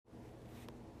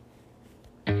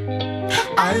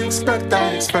I expect the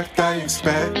best and nothing less.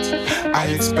 I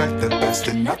expect the best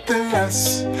and nothing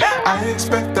less. I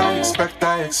expect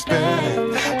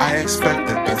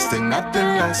the best and nothing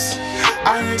less.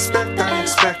 I expect.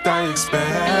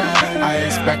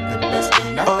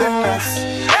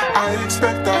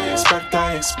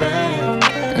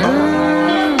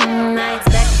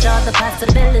 I expect all the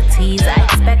possibilities. I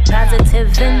expect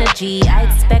positive energy. I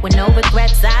expect with no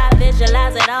regrets. I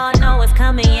visualize it all, know what's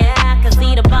coming. Yeah, I can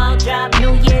see the ball drop.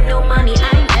 New year, new money.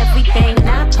 I'm everything,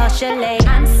 not postulate.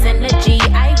 I'm synergy.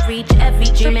 I reach every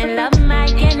dream and love my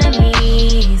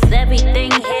enemies.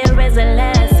 Everything here is a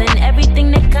lesson.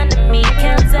 Everything that comes to me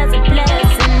counts as a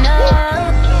blessing. Oh.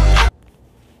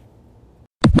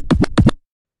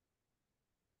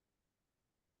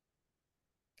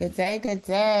 Good day, good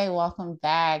day. Welcome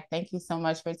back. Thank you so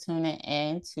much for tuning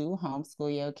in to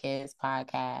Homeschool Your Kids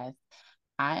podcast.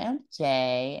 I am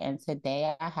Jay, and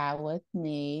today I have with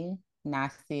me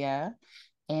Nasiyah,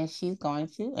 and she's going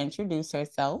to introduce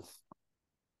herself.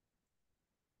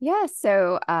 Yeah,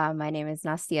 so my name is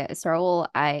Nasiyah Israel.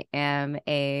 I am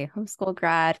a homeschool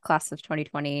grad, class of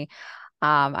 2020.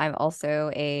 I'm also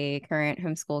a current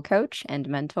homeschool coach and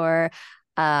mentor.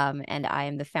 And I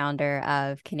am the founder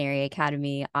of Canary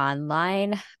Academy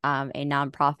Online, a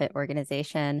nonprofit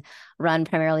organization run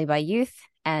primarily by youth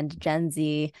and Gen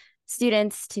Z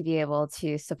students to be able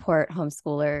to support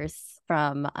homeschoolers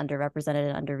from underrepresented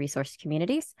and under-resourced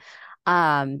communities.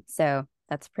 So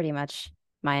that's pretty much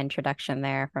my introduction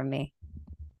there from me.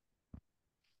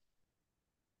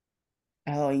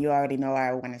 Oh, you already know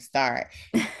where I want to start.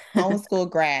 Homeschool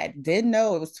grad. Didn't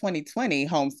know it was 2020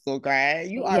 homeschool grad.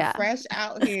 You are fresh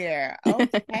out here.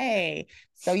 Okay.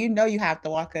 So you have to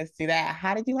walk us through that.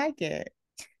 How did you like it?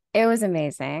 It was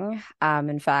amazing.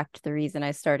 In fact, the reason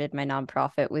I started my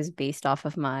nonprofit was based off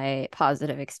of my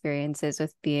positive experiences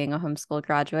with being a homeschool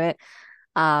graduate.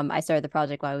 I started the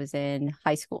project while I was in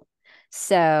high school.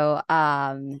 So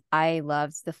I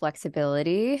loved the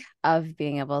flexibility of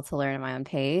being able to learn at my own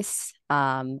pace.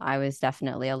 I was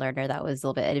definitely a learner that was a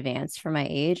little bit advanced for my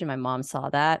age, and my mom saw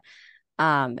that.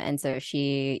 And so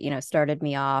she, started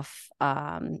me off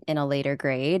in a later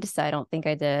grade. So I don't think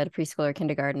I did preschool or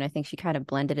kindergarten. I think she kind of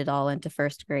blended it all into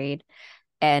first grade.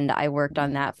 And I worked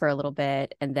on that for a little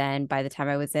bit. And then by the time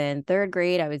I was in third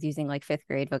grade, I was using like fifth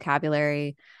grade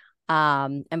vocabulary.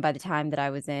 And by the time that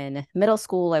I was in middle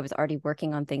school, I was already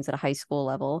working on things at a high school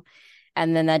level.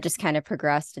 And then that just kind of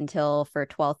progressed until for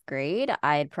 12th grade,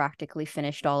 I had practically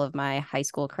finished all of my high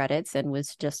school credits and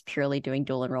was just purely doing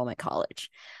dual enrollment college.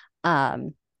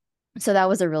 So that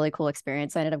was a really cool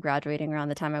experience. I ended up graduating around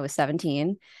the time I was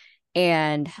 17.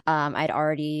 And I'd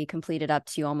already completed up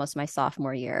to almost my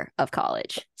sophomore year of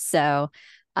college. So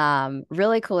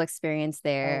really cool experience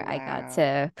there. Oh, wow. I got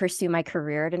to pursue my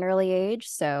career at an early age.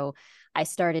 So I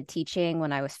started teaching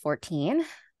when I was 14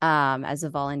 as a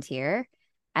volunteer.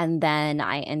 And then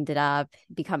I ended up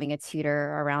becoming a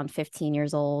tutor around 15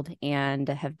 years old and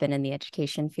have been in the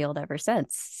education field ever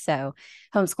since. So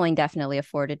homeschooling definitely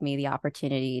afforded me the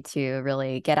opportunity to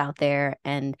really get out there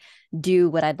and do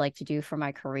what I'd like to do for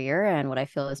my career and what I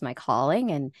feel is my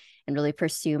calling and really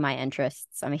pursue my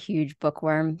interests. I'm a huge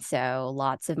bookworm, so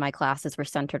lots of my classes were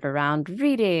centered around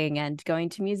reading and going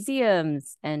to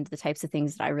museums and the types of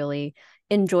things that I really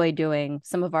enjoy doing.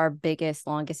 Some of our biggest,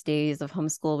 longest days of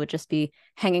homeschool would just be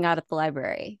hanging out at the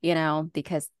library,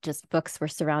 because just books were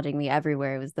surrounding me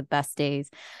everywhere. It was the best days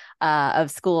of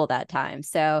school that time.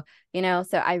 So,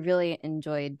 so I really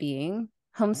enjoyed being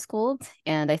homeschooled.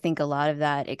 And I think a lot of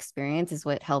that experience is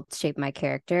what helped shape my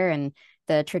character and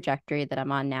the trajectory that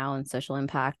I'm on now in social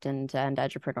impact and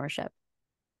entrepreneurship.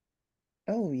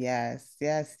 Oh, yes.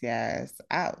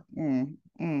 Are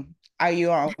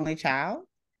you our only child?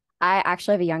 I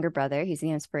actually have a younger brother. He's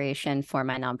the inspiration for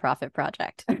my nonprofit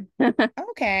project.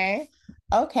 Okay.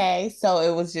 So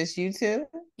it was just you two?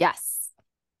 Yes.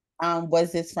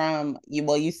 Was this from you?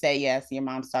 Well, you say yes, your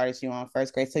mom started you on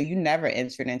first grade. So you never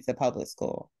entered into public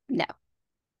school? No.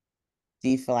 Do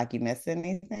you feel like you missed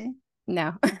anything?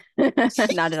 No,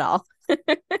 not at all.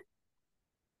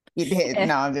 You did?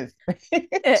 No, I'm just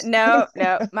no.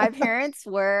 My parents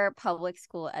were public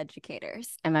school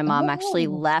educators, and my mom actually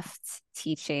left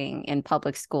teaching in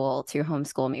public school to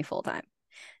homeschool me full time.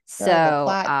 So the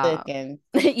plot thickens.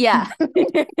 Yeah.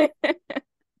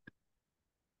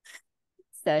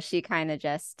 So she kind of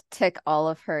just took all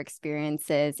of her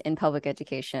experiences in public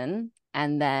education,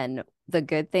 and then the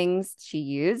good things she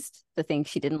used, the things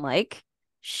she didn't like,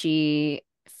 she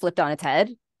flipped on its head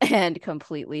and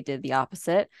completely did the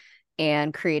opposite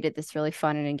and created this really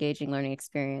fun and engaging learning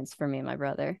experience for me and my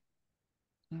brother.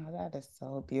 Oh, that is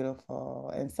so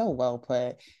beautiful and so well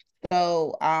put.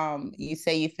 So, you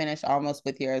say you finished almost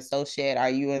with your associate. Are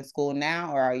you in school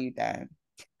now or are you done?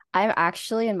 I'm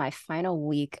actually in my final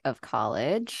week of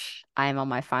college. I'm on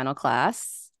my final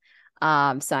class. So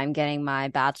I'm getting my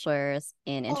bachelor's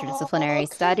in Oh,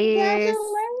 interdisciplinary studies.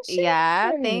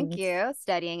 Yeah, thank congratulations. you.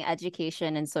 Studying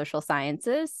education and social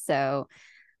sciences. So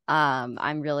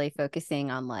I'm really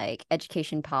focusing on like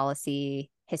education policy,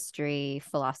 history,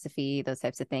 philosophy, those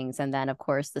types of things. And then, of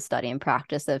course, the study and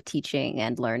practice of teaching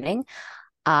and learning.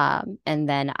 And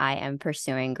then I am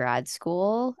pursuing grad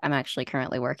school. I'm actually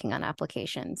currently working on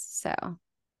applications. So,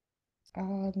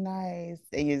 Oh, nice.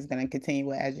 And you're just going to continue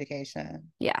with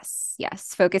education. yes,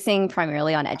 yes, focusing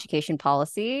primarily on education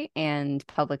policy and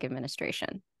public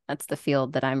administration. That's the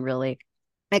field that I'm really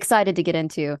excited to get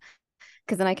into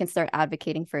because then I can start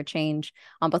advocating for a change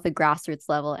on both a grassroots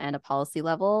level and a policy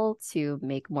level to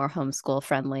make more homeschool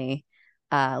friendly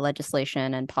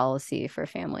legislation and policy for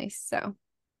families. So,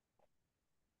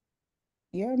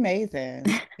 You're amazing.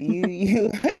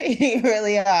 You you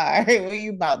really are. Were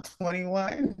you about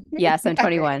 21? yes, I'm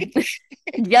 21.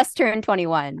 Just turned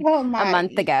 21 Oh a my.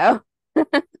 month ago.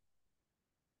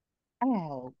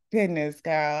 Oh goodness,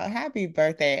 girl. Happy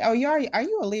birthday. Oh, are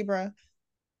you a Libra?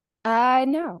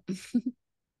 No.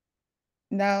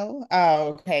 No? Oh,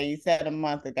 okay. You said a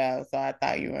month ago, so I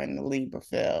thought you were in the Libra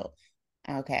field.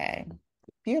 Okay.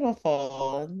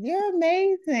 Beautiful. You're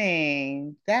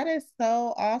amazing. That is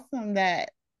so awesome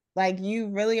that like you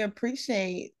really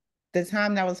appreciate the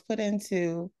time that was put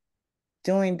into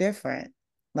doing different.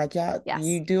 Like y'all, Yes.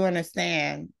 you do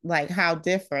understand like how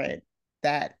different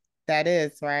that that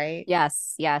is, right?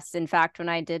 Yes. Yes. In fact, when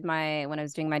I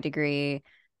was doing my degree,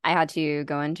 I had to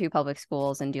go into public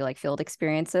schools and do like field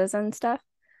experiences and stuff.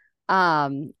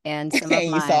 And some of And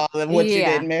you my, saw what you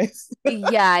yeah, didn't miss.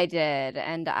 yeah, I did.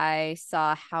 And I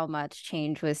saw how much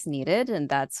change was needed. And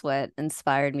that's what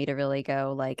inspired me to really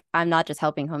go, like, I'm not just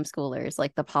helping homeschoolers,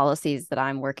 like, the policies that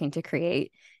I'm working to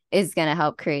create is going to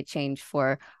help create change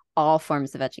for all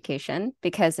forms of education.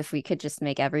 Because if we could just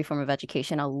make every form of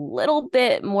education a little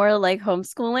bit more like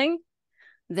homeschooling,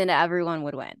 then everyone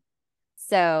would win.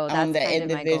 So On that's the kind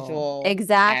of my goal. individual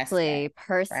Exactly. aspect, right?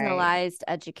 Personalized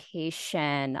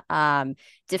education,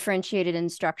 differentiated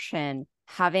instruction,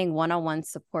 having one-on-one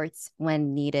supports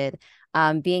when needed,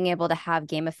 being able to have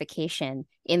gamification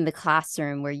in the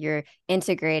classroom where you're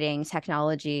integrating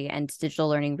technology and digital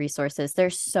learning resources.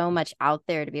 There's so much out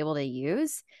there to be able to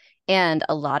use. And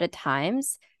a lot of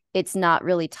times, it's not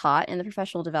really taught in the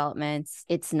professional developments.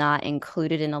 It's not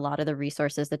included in a lot of the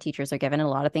resources the teachers are given. A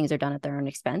lot of things are done at their own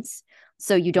expense.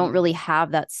 So you don't really Mm,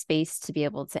 have that space to be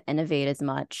able to innovate as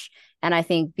much. And I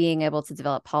think being able to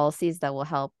develop policies that will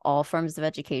help all forms of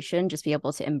education just be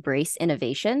able to embrace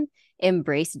innovation,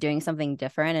 embrace doing something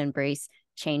different, embrace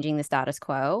changing the status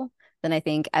quo, then I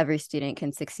think every student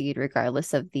can succeed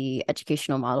regardless of the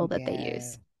educational model that they yeah.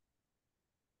 use.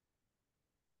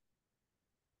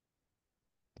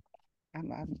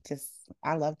 I'm just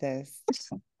I love this.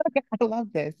 I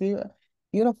love this. You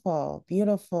beautiful,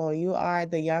 beautiful. You are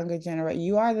the younger generation.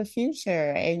 You are the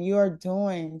future, and you are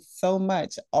doing so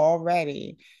much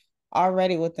already.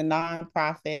 Already with the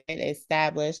nonprofit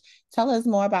established. Tell us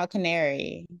more about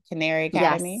Canary Yes.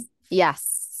 Academy.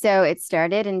 Yes. So it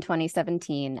started in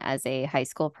 2017 as a high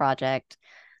school project.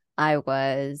 I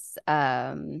was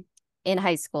in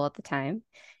high school at the time,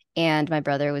 and my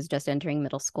brother was just entering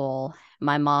middle school.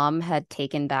 My mom had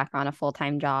taken back on a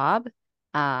full-time job,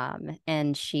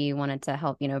 and she wanted to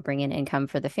help, bring in income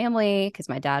for the family because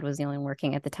my dad was the only one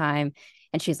working at the time.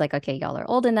 And she's like, okay, y'all are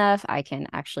old enough. I can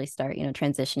actually start,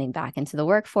 transitioning back into the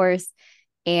workforce.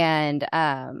 And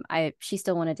she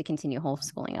still wanted to continue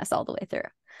homeschooling us all the way through.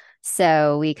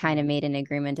 So we kind of made an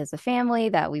agreement as a family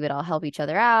that we would all help each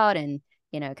other out and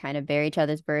kind of bear each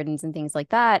other's burdens and things like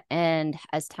that. And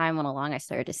as time went along, I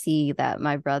started to see that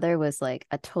my brother was like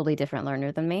a totally different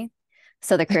learner than me.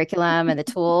 So the curriculum and the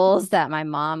tools that my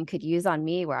mom could use on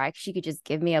me, where she could just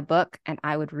give me a book and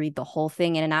I would read the whole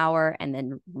thing in an hour and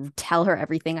then tell her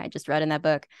everything I just read in that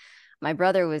book. My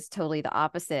brother was totally the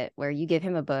opposite, where you give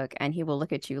him a book and he will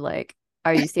look at you like,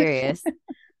 "Are you serious?" Look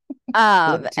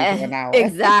at you for an hour.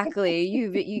 Exactly.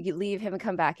 You leave him and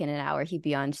come back in an hour.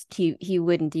 He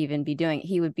wouldn't even be doing it.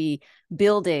 He would be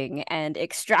building and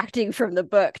extracting from the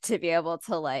book to be able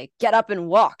to like get up and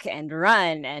walk and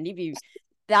run. And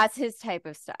that's his type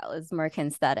of style, is more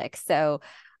kinesthetic. So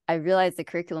I realized the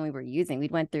curriculum we were using, we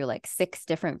went through like 6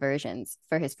 different versions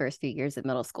for his first few years of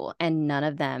middle school, and none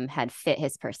of them had fit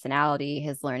his personality,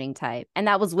 his learning type. And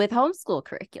that was with homeschool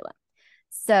curriculum.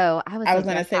 So I was I was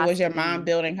like, gonna there say, has was to your mom be.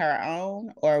 building her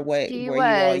own, or what She were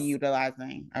you all was,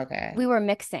 utilizing? Okay. we were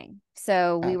mixing.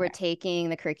 So we were Okay. taking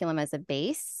the curriculum as a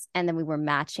base, and then we were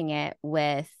matching it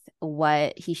with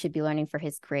what he should be learning for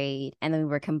his grade. And then we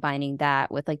were combining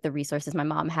that with like the resources my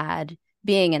mom had,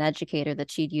 being an educator,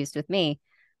 that she'd used with me.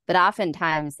 But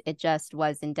oftentimes it just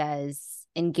wasn't as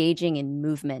engaging in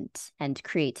movement and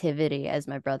creativity as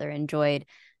my brother enjoyed.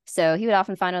 So he would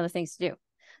often find other things to do.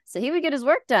 So he would get his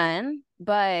work done,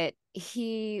 but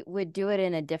he would do it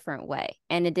in a different way.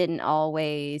 And it didn't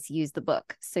always use the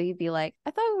book. So you'd be like,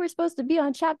 I thought we were supposed to be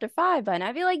on chapter 5. And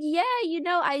I'd be like, yeah,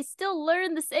 I still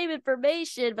learned the same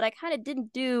information, but I kind of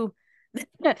didn't do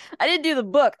I didn't do the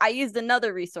book. I used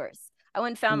another resource. I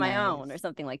went and found my own or Nice.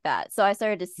 something like that. So I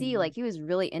started to see Mhm. like he was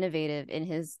really innovative in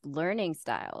his learning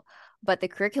style, but the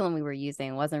curriculum we were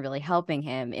using wasn't really helping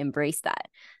him embrace that.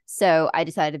 So I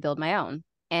decided to build my own.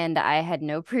 And I had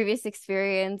no previous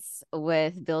experience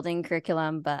with building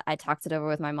curriculum, but I talked it over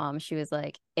with my mom. She was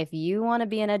like, if you want to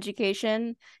be in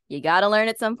education, you got to learn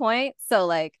at some point. So,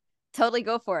 like, totally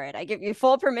go for it. I give you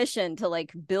full permission to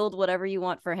like build whatever you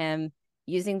want for him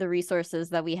using the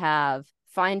resources that we have,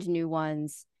 find new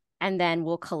ones, and then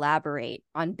we'll collaborate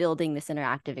on building this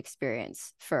interactive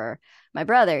experience for my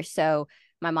brother. So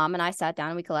my mom and I sat down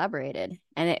and we collaborated.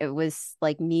 And it was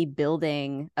like me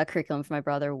building a curriculum for my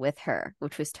brother with her,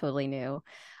 which was totally new.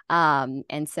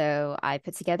 And so I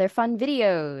put together fun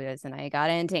videos and I got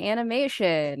into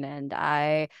animation and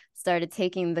I started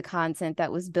taking the content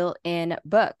that was built in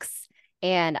books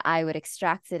and I would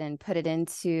extract it and put it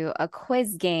into a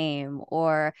quiz game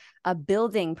or a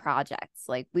building project.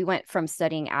 Like we went from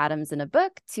studying atoms in a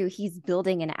book to he's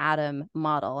building an atom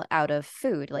model out of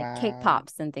food, like cake Wow.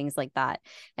 pops and things like that.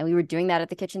 And we were doing that at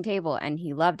the kitchen table and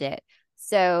he loved it.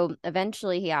 So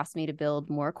eventually he asked me to build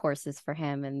more courses for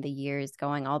him in the years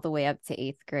going all the way up to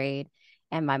 8th grade.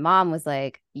 And my mom was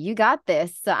like, you got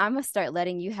this. So I'm going to start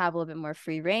letting you have a little bit more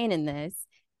free reign in this.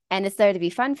 And it started to be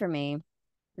fun for me.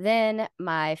 Then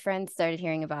my friends started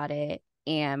hearing about it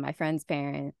and my friends'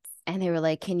 parents, and they were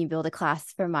like, can you build a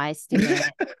class for my student?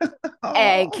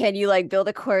 And Oh. can you like build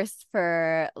a course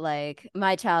for like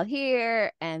my child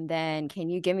here? And then can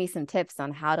you give me some tips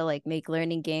on how to like make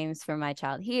learning games for my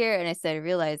child here? And I started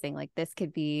realizing like this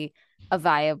could be a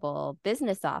viable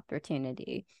business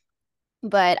opportunity.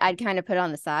 But I'd kind of put it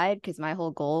on the side because my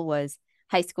whole goal was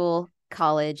high school,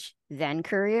 college, then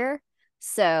career.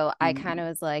 So I kind Mm. of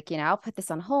was like, I'll put this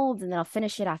on hold and then I'll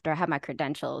finish it after I have my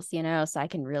credentials, so I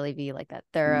can really be like that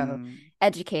thorough Mm.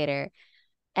 educator.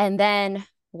 And then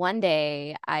one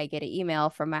day I get an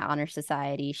email from my honor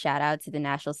society. Shout out to the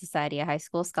National Society of High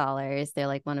School Scholars. They're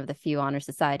like one of the few honor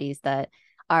societies that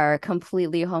are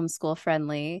completely homeschool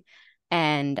friendly.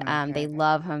 And they Okay.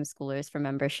 love homeschoolers for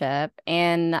membership.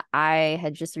 And I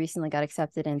had just recently got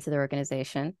accepted into the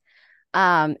organization.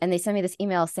 And they sent me this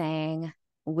email saying,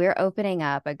 we're opening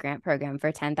up a grant program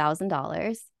for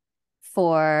 $10,000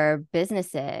 for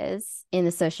businesses in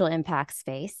the social impact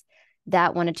space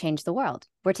that want to change the world.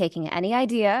 We're taking any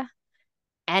idea,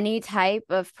 any type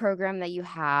of program that you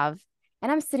have.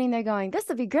 And I'm sitting there going, this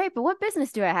would be great, but what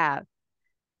business do I have?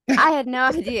 I had no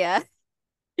idea,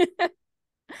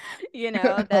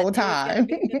 that Whole it was going to time.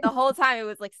 be the whole time it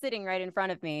was like sitting right in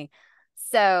front of me.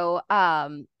 So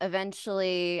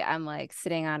eventually I'm like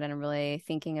sitting on it and I'm really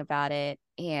thinking about it.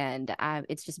 And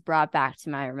it's just brought back to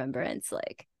my remembrance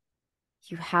like,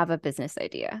 you have a business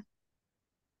idea.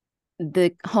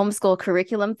 The homeschool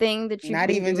curriculum thing that you've Not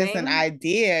been even just an doing.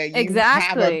 idea, you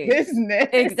have a Exactly. business.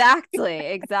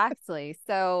 Exactly.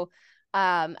 So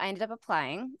I ended up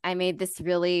applying. I made this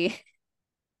really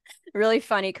really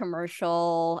funny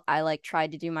commercial. I like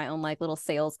tried to do my own like little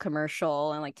sales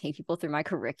commercial and like take people through my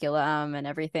curriculum and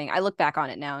everything. I look back on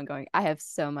it now and going, I have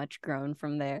so much grown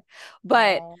from there.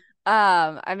 But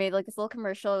Wow. I made like this little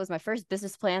commercial. It was my first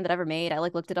business plan that I ever made. I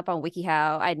like looked it up on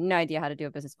WikiHow. I had no idea how to do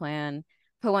a business plan.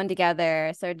 Put one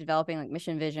together, started developing like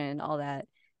mission vision, all that.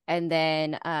 And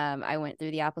then I went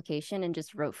through the application and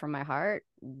just wrote from my heart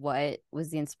what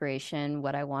was the inspiration,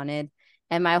 what I wanted.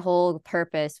 And my whole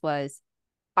purpose was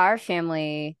our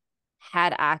family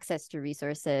had access to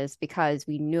resources because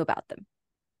we knew about them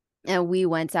and we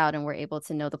went out and were able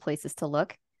to know the places to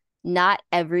look. Not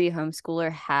every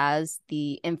homeschooler has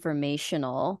the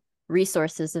informational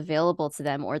resources available to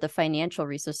them or the financial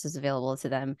resources available to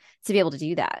them to be able to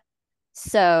do that.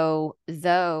 So,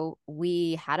 though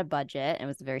we had a budget, and it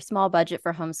was a very small budget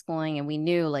for homeschooling, and we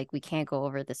knew like we can't go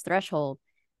over this threshold,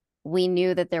 we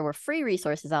knew that there were free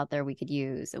resources out there we could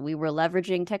use. And we were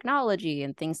leveraging technology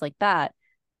and things like that.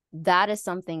 That is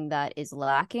something that is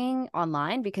lacking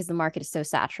online because the market is so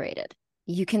saturated.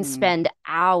 You can spend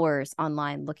hours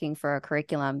online looking for a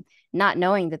curriculum, not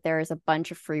knowing that there is a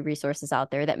bunch of free resources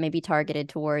out there that may be targeted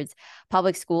towards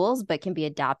public schools, but can be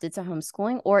adapted to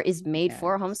homeschooling or is made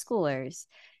for homeschoolers.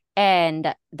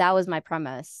 And that was my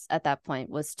premise at that point,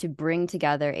 was to bring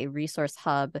together a resource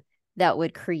hub that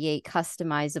would create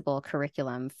customizable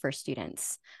curriculum for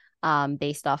students,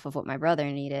 based off of what my brother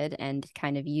needed, and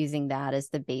kind of using that as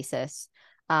the basis.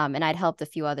 And I'd helped a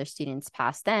few other students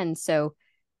past then. So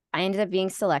I ended up being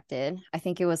selected. I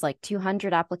think it was like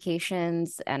 200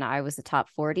 applications and I was the top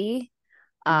 40.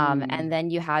 And then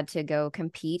you had to go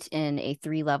compete in a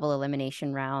 3-level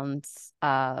elimination rounds,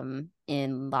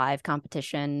 in live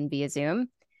competition via Zoom.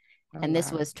 And this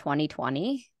was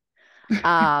 2020.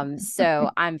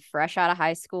 So I'm fresh out of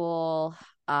high school.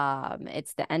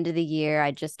 It's the end of the year.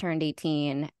 I just turned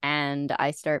 18 and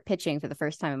I start pitching for the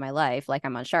first time in my life, like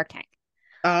I'm on Shark Tank.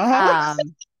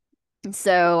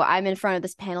 So I'm in front of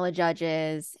this panel of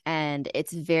judges and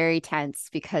it's very tense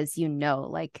because,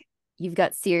 like, you've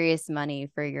got serious money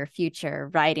for your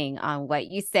future writing on what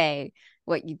you say,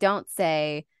 what you don't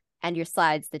say, and your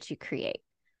slides that you create.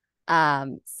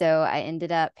 So I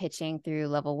ended up pitching through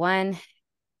level 1,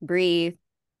 breathe.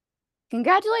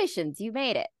 Congratulations, you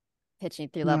made it. Pitching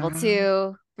through level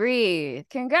 2, breathe.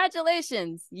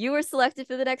 Congratulations, you were selected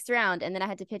for the next round. And then I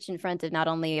had to pitch in front of not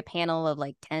only a panel of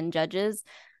like 10 judges,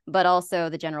 but also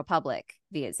the general public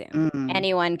via Zoom.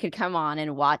 Anyone could come on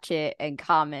and watch it and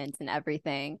comment and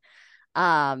everything.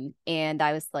 And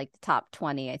I was like the top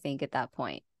 20, I think, at that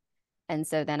point. And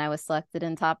so then I was selected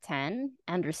in top 10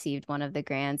 and received one of the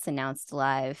grants announced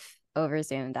live over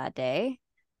Zoom that day.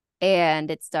 And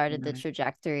it started the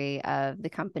trajectory of the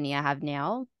company I have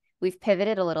now. We've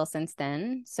pivoted a little since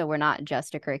then. So we're not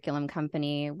just a curriculum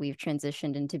company. We've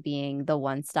transitioned into being the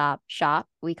one-stop shop,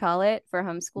 we call it, for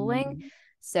homeschooling.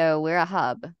 So we're a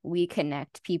hub. We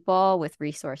connect people with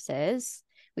resources.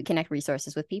 We connect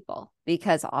resources with people,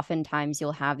 because oftentimes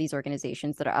you'll have these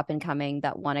organizations that are up and coming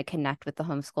that want to connect with the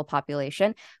homeschool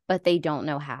population, but they don't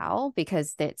know how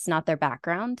because it's not their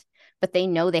background, but they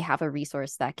know they have a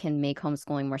resource that can make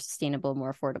homeschooling more sustainable,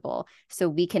 more affordable. So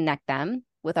we connect them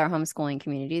with our homeschooling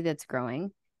community that's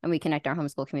growing, and we connect our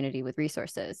homeschool community with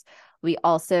resources. We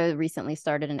also recently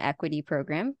started an equity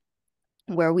program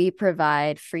where we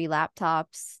provide free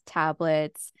laptops,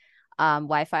 tablets,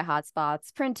 Wi-Fi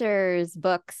hotspots, printers,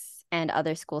 books, and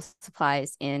other school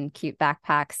supplies in cute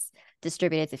backpacks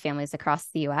distributed to families across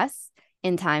the U.S.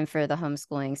 in time for the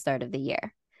homeschooling start of the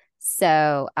year.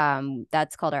 So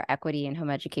that's called our Equity in Home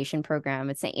Education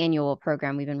program. It's an annual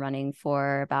program we've been running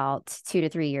for about 2 to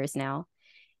 3 years now.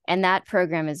 And that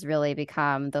program has really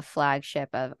become the flagship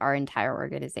of our entire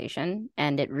organization.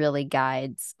 And it really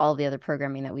guides all the other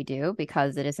programming that we do,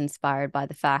 because it is inspired by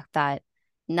the fact that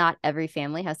not every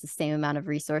family has the same amount of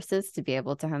resources to be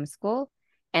able to homeschool.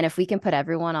 And if we can put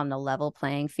everyone on the level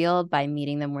playing field by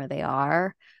meeting them where they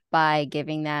are, by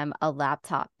giving them a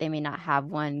laptop, they may not have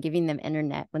one, giving them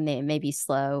internet when they may be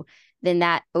slow, then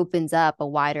that opens up a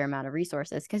wider amount of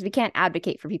resources, because we can't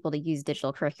advocate for people to use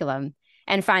digital curriculum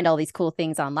and find all these cool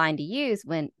things online to use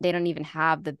when they don't even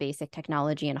have the basic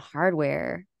technology and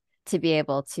hardware to be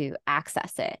able to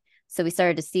access it. So we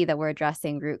started to see that we're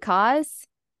addressing root cause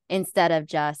instead of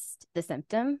just the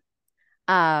symptom.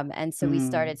 And so we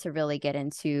started to really get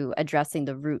into addressing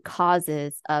the root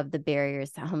causes of the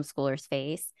barriers that homeschoolers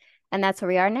face. And that's where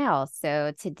we are now.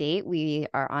 So to date, we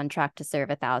are on track to serve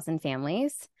 1,000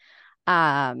 families.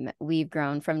 We've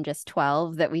grown from just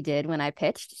 12 that we did when I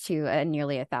pitched to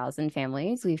nearly 1,000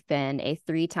 families. We've been a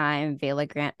 3-time VELA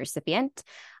grant recipient,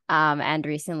 and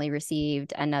recently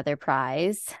received another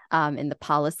prize in the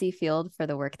policy field for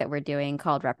the work that we're doing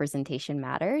called Representation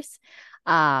Matters,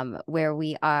 where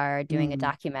we are doing a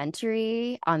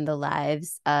documentary on the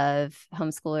lives of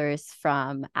homeschoolers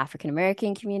from African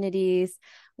American communities,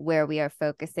 where we are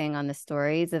focusing on the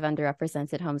stories of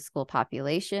underrepresented homeschool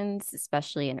populations,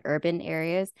 especially in urban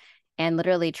areas, and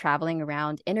literally traveling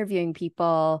around interviewing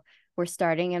people. We're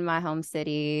starting in my home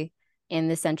city in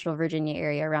the Central Virginia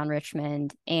area around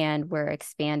Richmond, and we're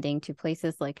expanding to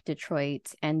places like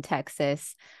Detroit and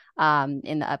Texas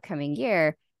in the upcoming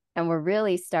year. And we're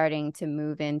really starting to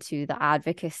move into the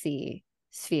advocacy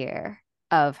sphere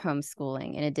of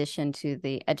homeschooling in addition to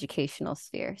the educational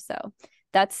sphere. So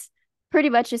that's pretty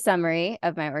much a summary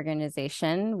of my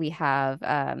organization. We have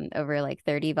over like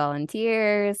 30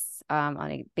 volunteers on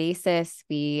a basis.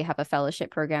 We have a fellowship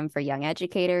program for young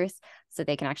educators, so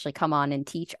they can actually come on and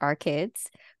teach our kids,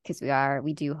 because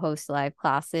we do host live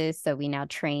classes. So we now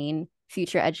train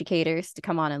future educators to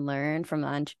come on and learn from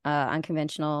the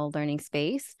unconventional learning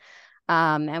space.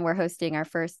 And we're hosting our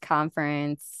first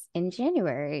conference in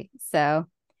January. So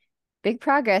big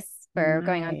progress for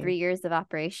going on 3 Nice. years of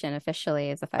operation officially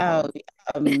as a Oh, 501.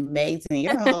 amazing.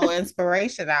 You're a whole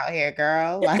inspiration out here,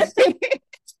 girl. Like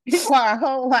you are a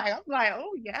whole like I'm like,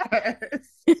 oh yes.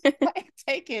 Like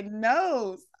taking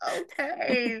notes.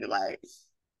 Okay. Like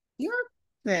you're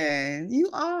you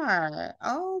are.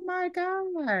 Oh my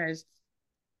gosh.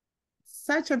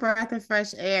 Such a breath of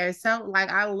fresh air. So like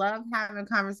I love having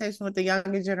conversation with the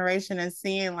younger generation and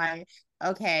seeing like,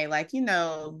 okay, like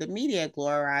the media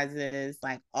glorifies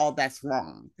like all that's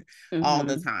wrong all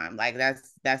the Mm-hmm. time. Like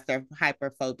that's their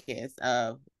hyper focus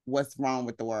of what's wrong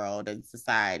with the world and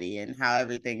society and how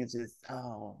everything is just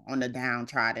on the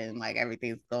downtrodden, like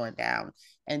everything's going down.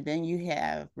 And then you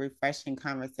have refreshing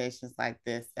conversations like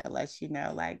this that lets you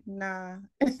know, like, nah,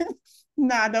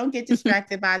 nah, don't get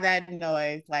distracted by that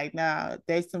noise. Like, no,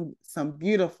 there's some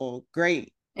beautiful,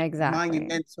 great, Exactly.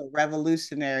 monumental,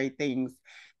 revolutionary things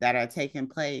that are taking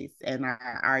place, and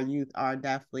our youth are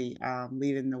definitely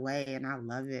leading the way, and I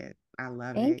love it. I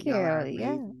love it. Thank you. Y'all are Yeah.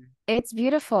 amazing. It's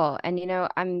beautiful. And,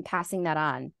 I'm passing that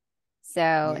on. So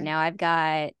Yeah. now I've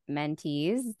got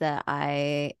mentees that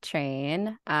I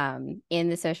train in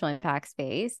the social impact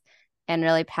space and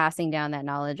really passing down that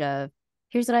knowledge of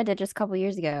here's what I did just a couple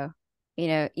years ago.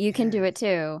 You can do it Yes.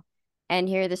 too. And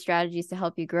here are the strategies to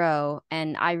help you grow.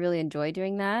 And I really enjoy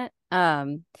doing that,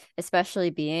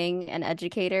 especially being an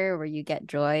educator where you get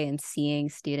joy in seeing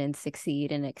students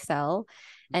succeed and excel.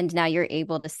 And now you're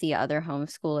able to see other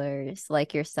homeschoolers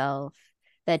like yourself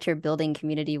that you're building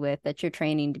community with, that you're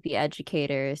training to be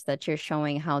educators, that you're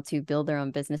showing how to build their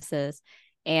own businesses.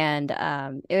 And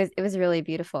it was really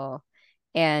beautiful.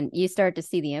 And you start to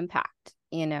see the impact.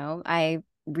 I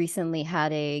recently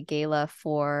had a gala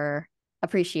for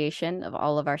appreciation of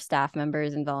all of our staff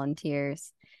members and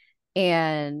volunteers.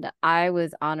 And I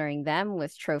was honoring them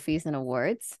with trophies and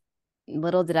awards.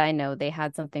 Little did I know they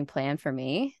had something planned for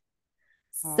me.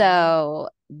 Oh, So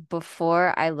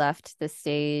before I left the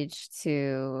stage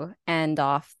to end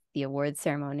off the award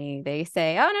ceremony, they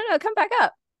say, "Oh, no, no, come back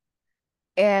up."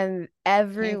 And can't forget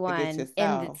everyone in the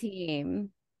yourself. team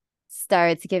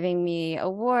starts giving me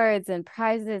awards and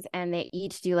prizes, and they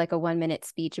each do like a 1 minute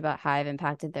speech about how I've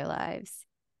impacted their lives.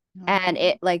 And Oh,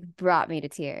 it like brought me to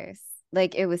tears.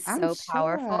 Like it was I'm so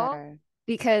powerful sure.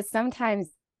 because sometimes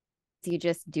you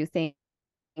just do things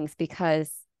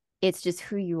because it's just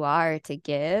who you are to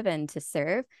give and to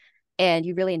serve. And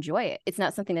you really enjoy it. It's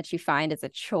not something that you find as a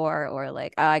chore or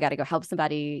like, oh, I got to go help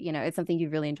somebody. It's something you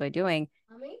really enjoy doing.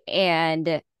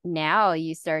 And now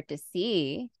you start to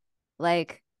see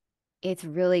like it's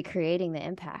really creating the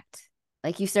impact.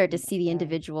 Like you start to see the Yeah.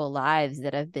 individual lives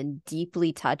that have been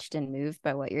deeply touched and moved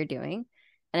by what you're doing.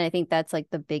 And I think that's like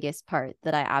the biggest part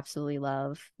that I absolutely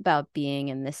love about being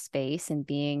in this space and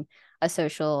being a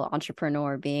social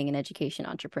entrepreneur, being an education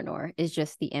entrepreneur is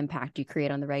just the impact you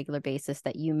create on the regular basis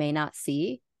that you may not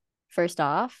see first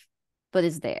off, but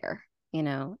is there,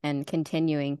 and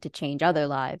continuing to change other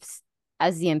lives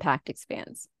as the impact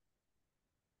expands.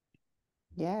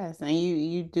 Yes, and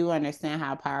you do understand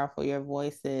how powerful your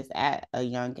voice is at a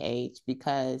young age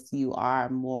because you are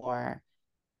more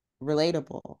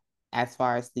relatable as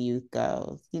far as the youth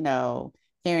goes.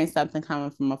 Hearing something coming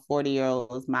from a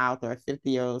 40-year-old's mouth or a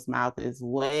 50-year-old's mouth is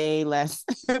way less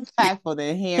impactful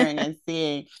than hearing and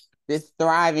seeing this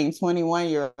thriving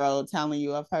 21-year-old telling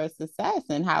you of her success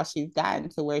and how she's gotten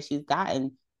to where she's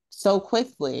gotten so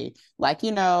quickly.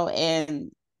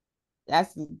 And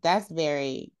that's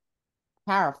very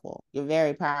powerful. You're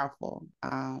very powerful,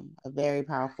 a very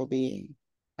powerful being.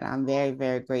 And I'm very,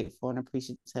 very grateful and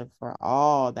appreciative for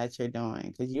all that you're doing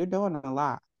because you're doing a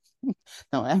lot.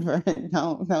 Don't ever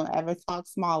don't ever talk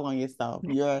small on yourself.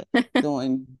 You're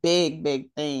doing big,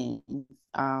 big things.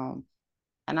 Um,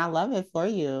 and I love it for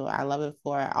you. I love it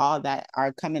for all that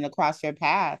are coming across your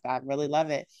path. I really love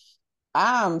it.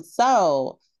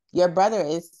 So your brother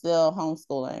is still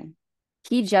homeschooling.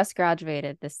 He just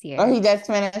graduated this Oh, year. he just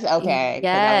finished. Okay,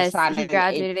 because Yes, he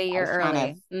graduated a year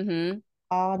early.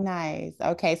 Oh, nice.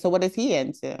 Okay, so what is he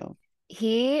into?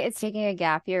 He is taking a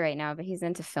gap year right now, but he's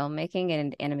into filmmaking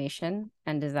and animation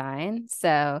and design.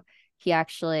 So he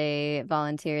actually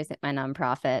volunteers at my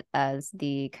nonprofit as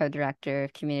the co-director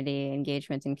of community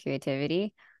engagement and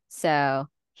creativity. So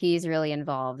he's really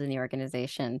involved in the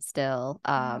organization still.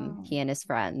 Oh, He and his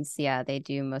friends, yeah, they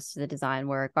do most of the design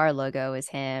work. Our logo is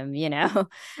him,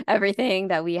 everything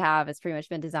that we have has pretty much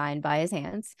been designed by his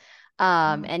hands.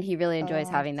 oh, And he really so enjoys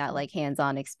having that awesome. like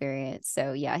hands-on experience.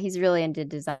 So yeah, he's really into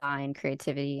design,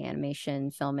 creativity, animation,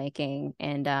 filmmaking,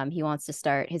 and he wants to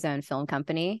start his own film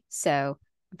company. So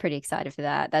I'm pretty excited for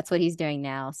that. That's what he's doing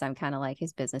now. So I'm kind of like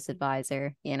his business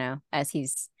advisor, as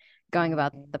he's going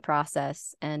about Right. the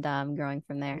process and growing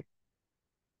from there.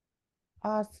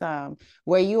 Awesome.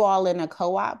 Were you all in a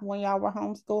co-op when y'all were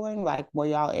homeschooling? Like, were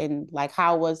y'all in, like,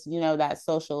 how was, that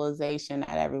socialization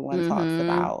that everyone talks Mm-hmm.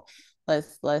 about?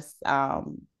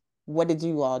 What did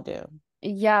you all do?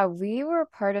 Yeah, we were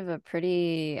part of a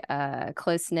pretty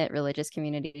close-knit religious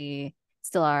community,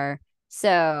 still are.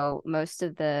 So most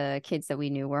of the kids that we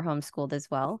knew were homeschooled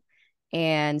as well.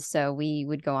 And so we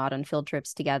would go out on field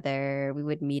trips together. We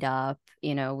would meet up,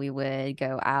 we would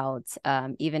go out,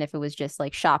 even if it was just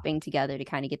like shopping together to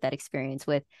kind of get that experience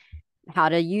with how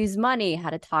to use money, how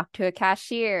to talk to a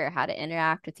cashier, how to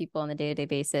interact with people on a day-to-day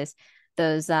basis.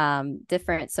 Those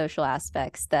different social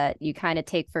aspects that you kind of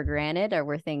take for granted or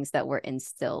were things that were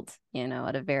instilled,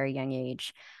 at a very young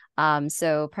age.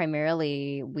 So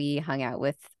primarily we hung out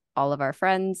with all of our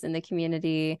friends in the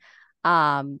community.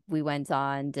 We went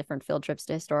on different field trips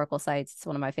to historical sites. It's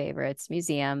one of my favorites,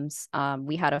 museums.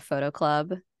 We had a photo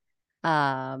club,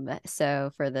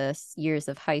 so for the years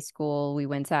of high school, we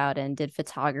went out and did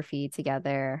photography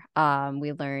together.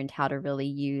 We learned how to really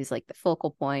use like the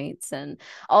focal points and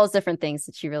all those different things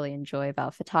that you really enjoy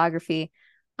about photography.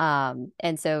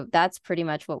 And so that's pretty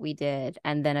much what we did.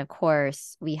 And then of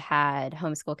course we had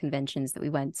homeschool conventions that we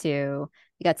went to.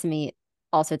 We got to meet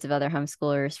all sorts of other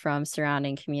homeschoolers from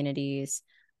surrounding communities.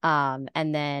 And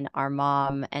then our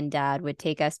mom and dad would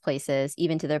take us places,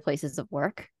 even to their places of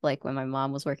work. Like when my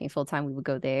mom was working full time, we would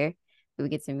go there. We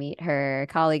would get to meet her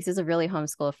colleagues. It was a really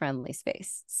homeschool friendly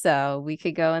space. So we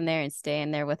could go in there and stay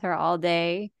in there with her all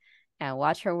day and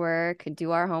watch her work,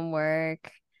 do our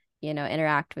homework,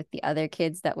 interact with the other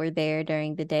kids that were there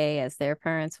during the day as their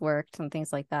parents worked and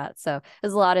things like that. So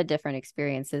there's a lot of different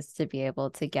experiences to be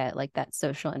able to get like that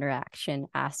social interaction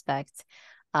aspect,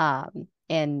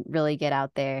 and really get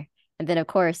out there. And then, of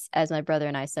course, as my brother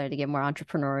and I started to get more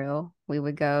entrepreneurial, we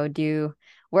would go do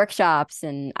workshops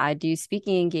and I do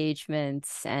speaking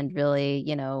engagements and really,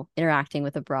 interacting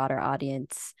with a broader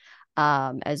audience,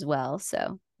 as well.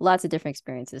 So lots of different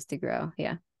experiences to grow.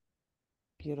 Yeah.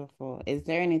 Beautiful. Is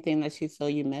there anything that you feel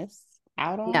you missed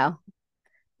out on? No,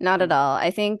 not at Mm. all. I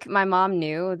think my mom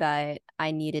knew that I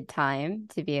needed time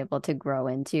to be able to grow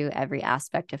into every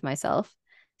aspect of myself.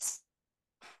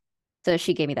 So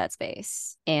she gave me that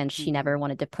space and she never Mhm.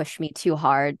 wanted to push me too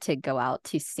hard to go out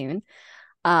too soon.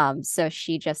 So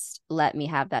she just let me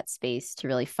have that space to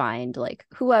really find like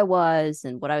who I was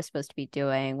and what I was supposed to be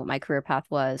doing, what my career path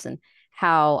was, and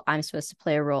how I'm supposed to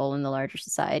play a role in the larger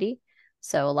society.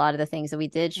 So a lot of the things that we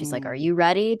did, she's like, "Are Mm. you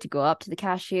ready to go up to the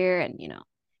cashier and,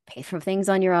 pay for things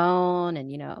on your own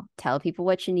and, tell people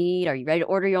what you need? Are you ready to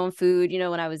order your own food?"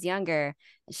 When I was younger,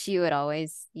 she would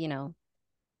always,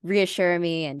 reassure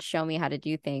me and show me how to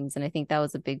do things. And I think that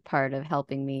was a big part of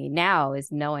helping me now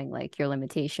is knowing like your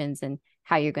limitations and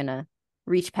how you're going to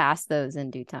reach past those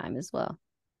in due time as well.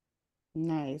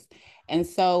 Nice. And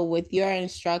so with your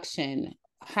instruction,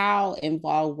 how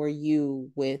involved were you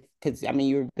with, because I mean,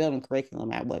 you were building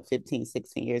curriculum at what, 15,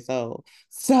 16 years old.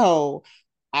 So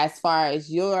as far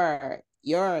as your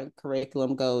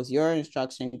curriculum goes, your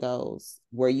instruction goes,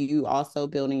 were you also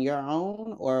building your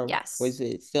own or was Yes.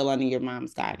 it still under your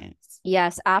mom's guidance?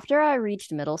 Yes. After I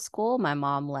reached middle school, my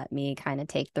mom let me kind of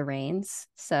take the reins.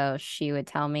 So she would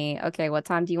tell me, okay, what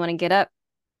time do you want to get up?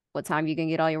 What time you can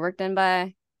get all your work done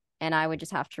by? And I would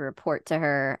just have to report to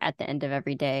her at the end of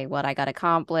every day what I got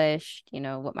accomplished,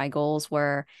 what my goals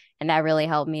were. And that really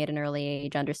helped me at an early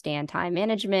age understand time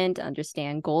management,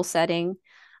 understand goal setting,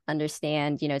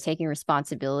 understand, taking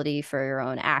responsibility for your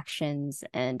own actions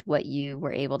and what you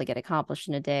were able to get accomplished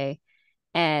in a day,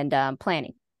 and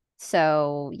planning.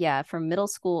 So, yeah, from middle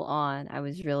school on, I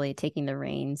was really taking the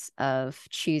reins of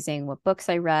choosing what books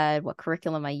I read, what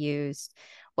curriculum I used,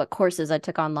 what courses I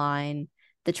took online.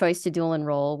 The choice to dual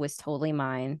enroll was totally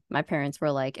mine. My parents were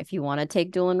like, if you want to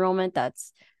take dual enrollment,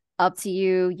 that's up to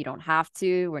you. You don't have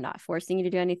to. We're not forcing you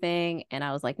to do anything. And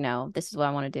I was like, no, this is what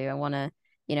I want to do. I want to,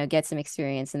 get some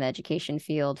experience in the education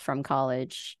field from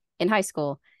college in high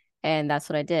school. And that's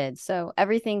what I did. So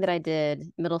everything that I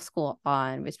did middle school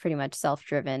on was pretty much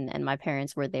self-driven, and my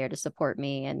parents were there to support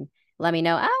me and let me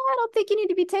know, oh, I don't think you need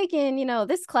to be taking,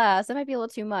 this class. It might be a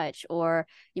little too much, or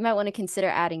you might want to consider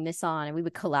adding this on. And we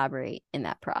would collaborate in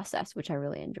that process, which I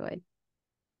really enjoyed.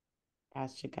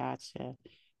 Gotcha, gotcha.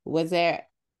 Was there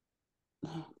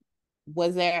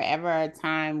was there ever a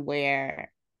time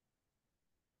where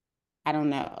I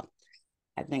don't know.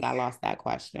 I think I lost that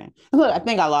question. Look, I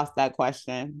think I lost that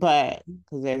question, but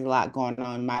because there's a lot going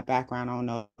on in my background, I don't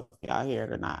know if y'all hear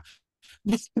it or not.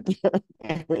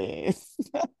 There it is.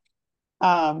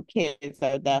 Kids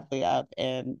are definitely up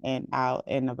and out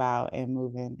and about and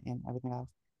moving and everything else.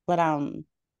 But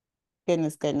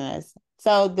goodness.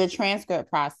 So the transcript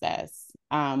process,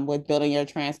 with building your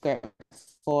transcript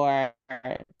for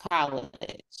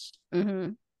college, Mm-hmm.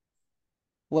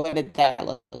 what did that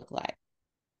look like?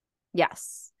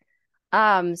 Yes.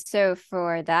 So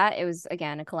for that, it was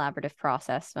again a collaborative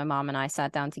process. My mom and I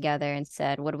sat down together and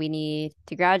said, what do we need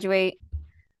to graduate?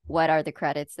 What are the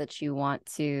credits that you want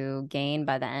to gain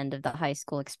by the end of the high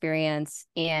school experience?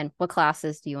 And what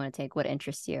classes do you want to take? What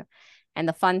interests you? And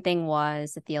the fun thing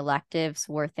was that the electives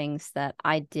were things that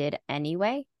I did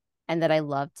anyway and that I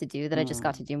loved to do that I just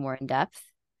got to do more in depth.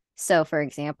 So, for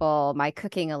example, my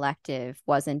cooking elective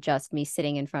wasn't just me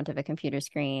sitting in front of a computer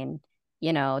screen,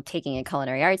 taking a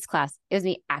culinary arts class. It was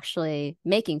me actually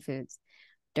making foods.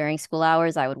 During school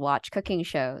hours, I would watch cooking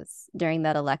shows during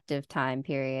that elective time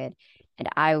period, and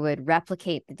I would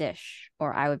replicate the dish,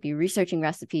 or I would be researching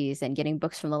recipes and getting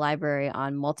books from the library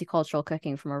on multicultural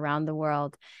cooking from around the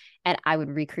world, and I would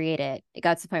recreate it. It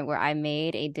got to the point where I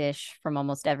made a dish from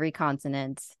almost every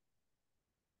continent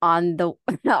on the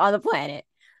on the planet,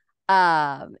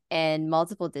 and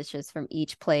multiple dishes from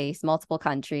each place, multiple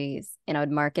countries, and I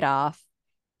would mark it off.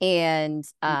 And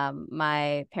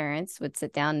my parents would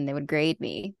sit down and they would grade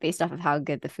me based off of how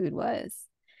good the food was.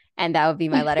 And that would be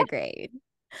my letter grade.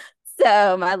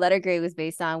 So my letter grade was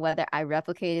based on whether I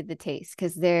replicated the taste,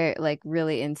 because they're like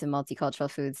really into multicultural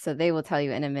foods. So they will tell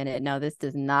you in a minute, no, this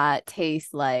does not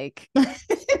taste like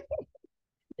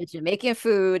the Jamaican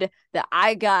food that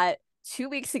I got 2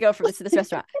 weeks ago from this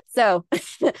restaurant. So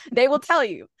they will tell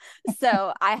you.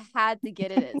 So I had to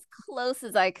get it as close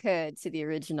as I could to the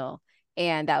original.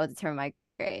 And that would determine my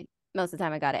grade. Most of the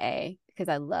time I got an A because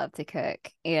I love to cook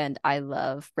and I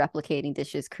love replicating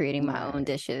dishes, creating my own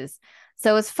dishes.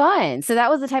 So it's fun. So that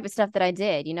was the type of stuff that I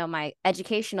did. My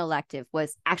education elective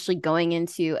was actually going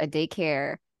into a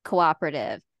daycare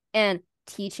cooperative and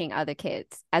teaching other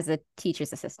kids as a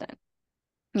teacher's assistant.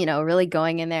 Really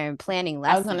going in there and planning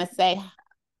I was lessons. gonna say,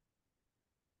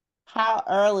 how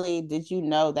early did you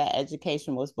know that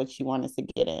education was what you wanted to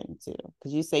get into?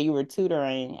 Because you say you were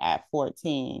tutoring at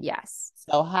 14. Yes.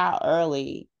 So how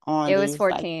early on It did was you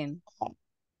like 14.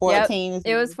 14 is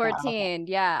It was okay. 14.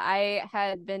 Yeah. I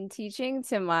had been teaching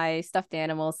to my stuffed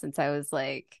animals since I was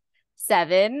like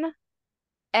 7.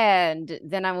 And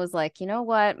then I was like, you know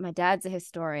what? My dad's a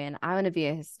historian. I want to be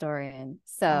a historian.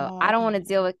 So Oh, okay. I don't want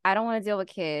to deal with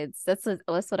kids. That's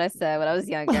what I said when I was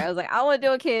younger. I was like, I don't want to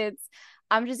deal with kids.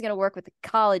 I'm just gonna work with the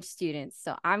college students.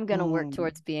 So I'm gonna work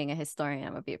towards being a historian. I'm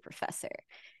gonna be a professor.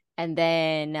 And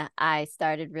then I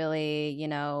started really,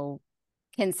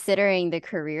 considering the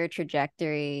career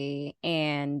trajectory.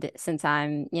 And since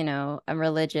I'm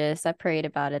religious, I prayed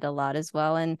about it a lot as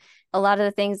well. And a lot of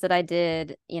the things that I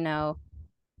did,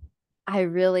 I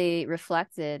really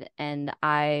reflected and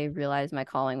I realized my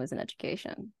calling was in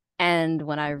education. And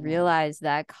when I realized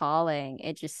that calling,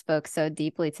 it just spoke so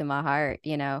deeply to my heart.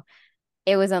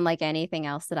 It was unlike anything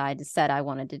else that I just said I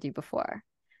wanted to do before.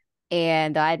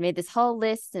 And I had made this whole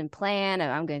list and plan of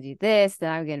I'm going to do this,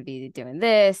 then I'm going to be doing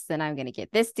this, then I'm going to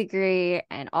get this degree,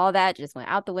 and all that just went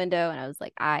out the window. And I was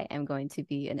like, I am going to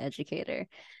be an educator.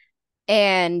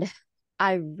 And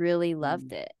I really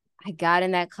loved it. I got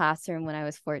in that classroom when I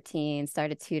was 14,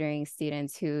 started tutoring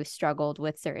students who struggled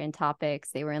with certain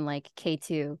topics. They were in like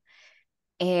K2,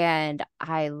 and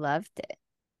I loved it.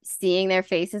 Seeing their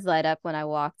faces light up when I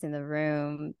walked in the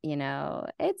room,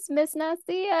 it's Miss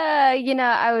Nasiyah.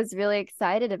 I was really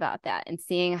excited about that and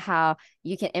seeing how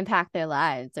you can impact their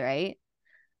lives, right?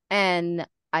 And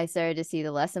I started to see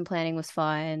the lesson planning was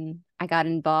fun. I got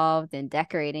involved in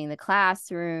decorating the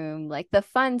classroom, like the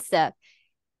fun stuff.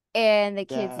 And the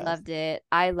kids Yes. loved it.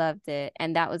 I loved it.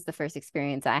 And that was the first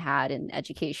experience I had in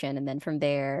education. And then from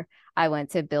there, I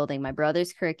went to building my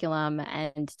brother's curriculum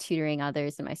and tutoring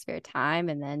others in my spare time,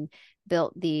 and then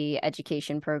built the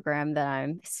education program that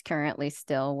I'm currently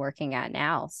still working at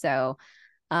now. So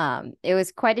it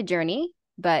was quite a journey.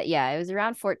 But yeah, it was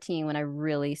around 14 when I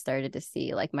really started to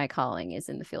see like my calling is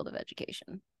in the field of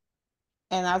education.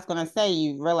 And I was gonna say,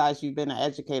 you realize you've been an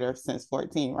educator since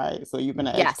 14, right? So you've been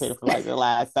an educator Yes. for like the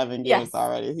last 7 years Yes.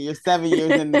 already. You're 7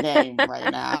 years in the game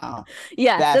right now.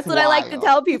 Yes, That's that's what I like to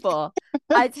tell wild. people.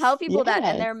 I tell people that and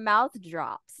Yes, their mouth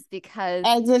drops because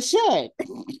as it should.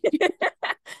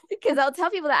 because I'll tell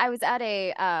people that I was at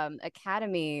a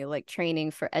academy like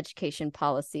training for education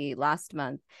policy last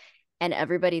month, and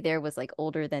everybody there was like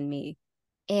older than me.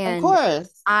 Of And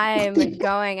course. I'm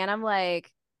going and I'm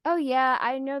like, oh yeah,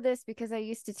 I know this because I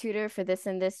used to tutor for this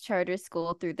and this charter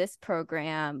school through this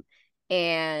program.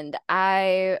 And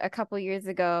a couple years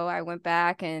ago, I went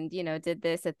back and, did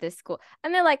this at this school.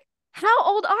 And they're like, how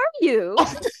old are you?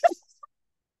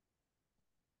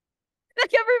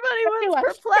 Like everybody was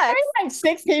perplexed. Like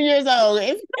 16 years old.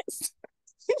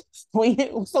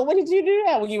 So what did you do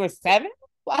that when you were 7?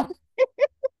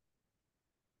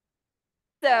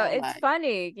 So it's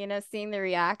funny, seeing the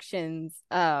reactions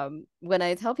when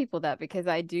I tell people that, because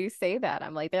I do say that.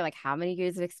 I'm like, they're like, how many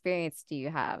years of experience do you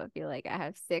have? I feel like I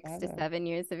have 6 to 7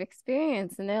 years of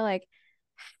experience. And they're like,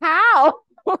 how?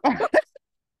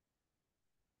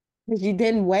 Because you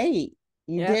didn't wait.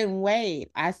 You Yep. didn't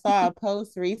wait. I saw a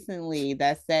post recently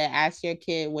that said, ask your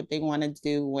kid what they want to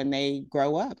do when they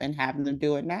grow up and have them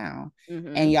do it now.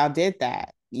 Mm-hmm. And y'all did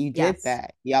that. You did Yes.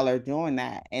 that. Y'all are doing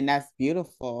that. And that's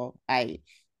beautiful.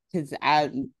 Because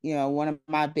one of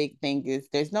my big things is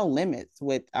there's no limits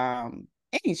with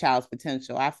any child's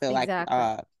potential. I feel Exactly.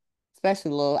 like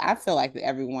especially I feel like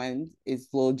everyone is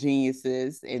little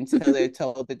geniuses until they're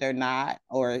told that they're not,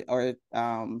 or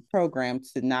programmed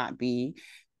to not be.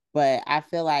 But I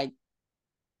feel like,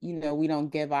 we don't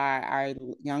give our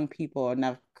young people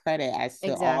enough credit as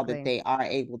to all that Exactly. they are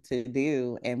able to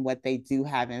do and what they do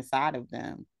have inside of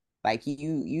them. Like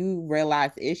you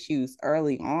realize issues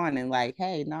early on and like,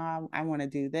 hey, no, I want to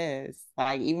do this.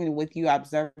 Like even with you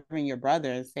observing your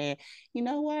brother and saying, you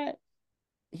know what?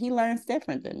 He learns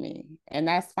different than me, and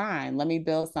that's fine. Let me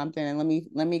build something, and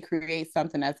let me create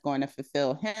something that's going to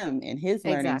fulfill him in his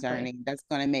learning Exactly. journey, that's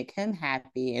going to make him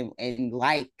happy and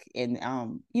like, and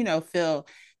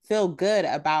feel good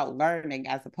about learning,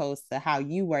 as opposed to how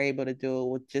you were able to do it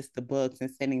with just the books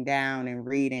and sitting down and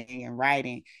reading and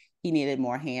writing. He needed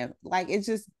more hands. Like, it's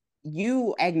just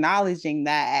you acknowledging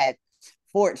that at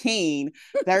 14,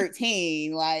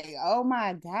 13, like, oh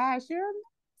my gosh, you're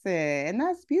amazing, and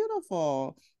that's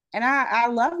beautiful. And I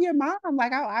love your mom.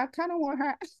 Like I kind of want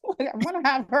her, I want to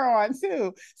have her on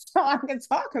too, so I can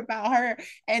talk about her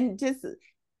and just,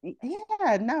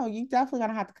 yeah, no, you definitely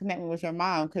gonna have to connect me with your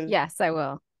mom, because Yes, I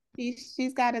will.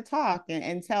 she's got to talk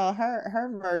and tell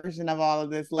her version of all of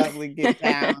this lovely get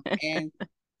down, and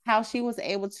how she was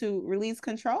able to release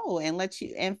control and let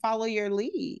you and follow your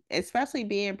lead, especially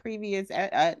being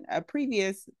a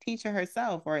previous teacher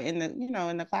herself, or in the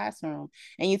in the classroom.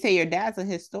 And you say your dad's a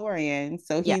historian,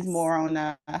 so he's Yes. more on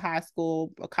a high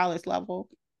school, a college level,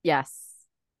 Yes.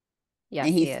 Yes,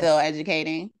 and he he's is. still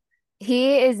educating.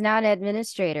 He is not an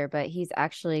administrator, but he's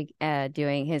actually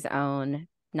doing his own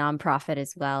nonprofit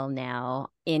as well now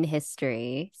in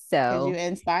history. Because you So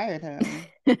inspired him.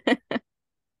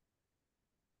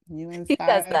 You he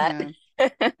does inspired that.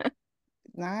 him.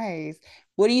 Nice.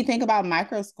 What do you think about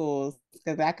micro schools?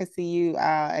 Because I could see you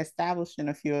establishing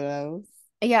a few of those.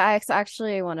 Yeah, it's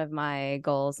actually one of my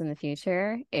goals in the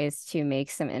future is to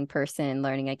make some in-person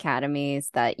learning academies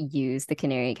that use the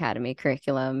Canary Academy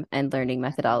curriculum and learning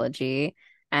methodology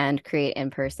and create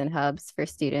in-person hubs for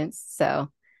students. So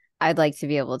I'd like to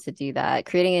be able to do that.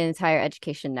 Creating an entire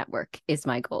education network is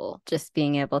my goal. Just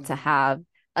being able to have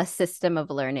a system of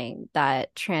learning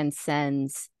that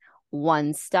transcends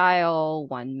one style,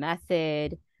 one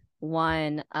method,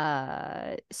 one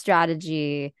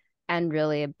strategy, and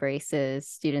really embraces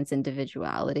students'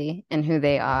 individuality and who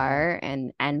they are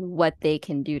and what they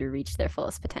can do to reach their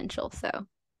fullest potential. So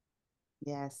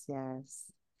Yes, yes.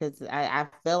 Because I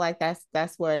feel like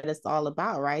that's what it's all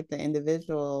about, right? The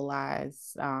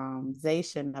individualized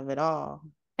zation of it all.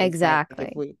 It's like if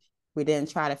exactly. we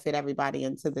didn't try to fit everybody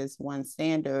into this one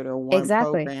standard or one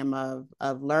Exactly. program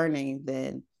of learning,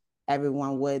 then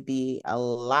everyone would be a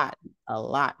lot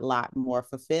more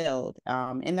fulfilled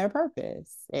in their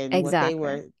purpose and what they Exactly.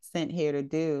 were sent here to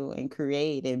do and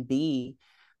create and be,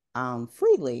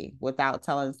 freely, without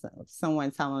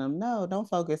someone telling them, no, don't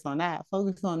focus on that,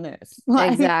 focus on this.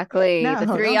 Like, Exactly. The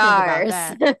no, three don't think about R's.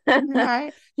 that.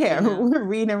 Right? you Yeah, know,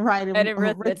 reading, and writing,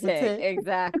 arithmetic. arithmetic.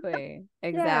 Exactly. Yeah.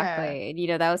 Exactly.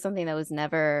 And, that was something that was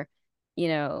never,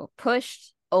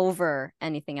 pushed over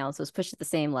anything else. It was pushed at the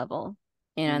same level.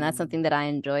 And that's something that I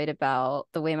enjoyed about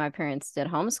the way my parents did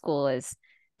homeschool is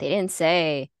they didn't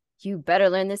say, you better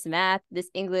learn this math, this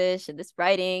English, and this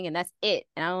writing, and that's it.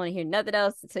 And I don't want to hear nothing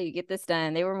else until you get this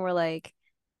done. They were more like,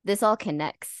 this all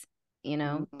connects,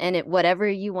 and whatever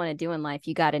you want to do in life,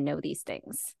 you got to know these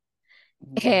things.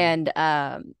 And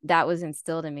that was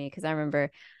instilled in me because I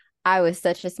remember I was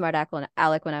such a smart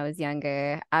aleck when I was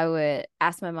younger. I would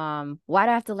ask my mom, why do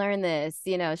I have to learn this?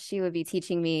 She would be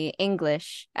teaching me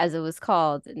English, as it was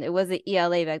called. And it wasn't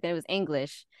ELA back then, it was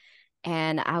English.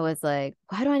 And I was like,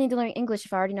 why do I need to learn English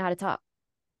if I already know how to talk?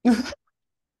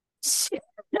 So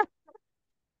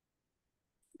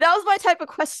That was my type of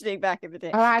questioning back in the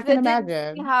day. Oh, I 'Cause can didn't see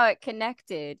imagine. how it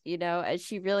connected, as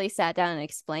she really sat down and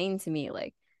explained to me,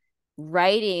 like,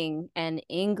 writing and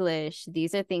English,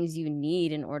 these are things you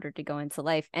need in order to go into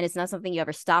life. And it's not something you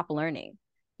ever stop learning.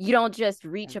 You don't just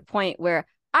reach a point where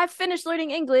I've finished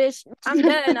learning English, I'm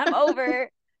done, I'm over.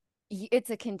 It's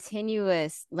a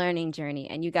continuous learning journey,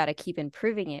 and you got to keep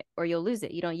improving it or you'll lose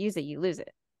it. You don't use it, you lose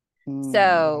it. Yeah.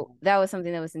 So that was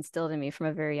something that was instilled in me from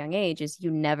a very young age, is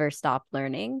you never stop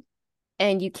learning.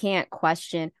 And you can't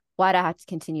question, why do I have to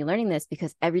continue learning this?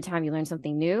 Because every time you learn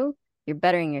something new, you're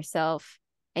bettering yourself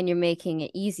and you're making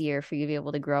it easier for you to be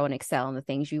able to grow and excel in the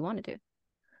things you want to do.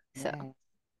 So Yeah.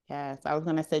 Yes. I was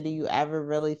gonna say, do you ever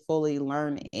really fully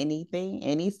learn anything,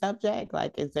 any subject?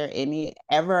 Like, is there any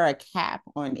ever a cap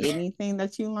on anything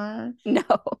that you learn? no.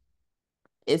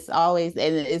 It's always,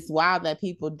 and it's wild that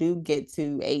people do get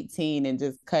to 18 and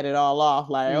just cut it all off,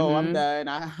 like, oh, I'm Mm-hmm. done,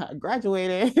 I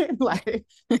graduated. Like,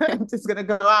 I'm just gonna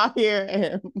go out here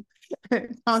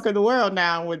and conquer the world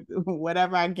now with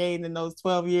whatever I gained in those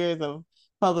 12 years of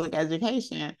public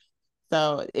education.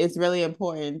 So it's really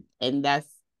important, and that's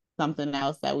something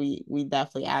else that we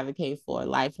definitely advocate for: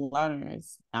 life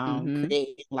learners, Mm-hmm.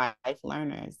 creating life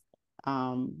learners,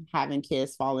 having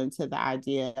kids fall into the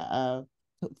idea of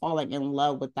falling in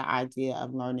love with the idea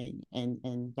of learning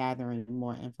and gathering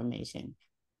more information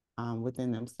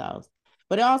within themselves.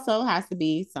 But it also has to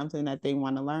be something that they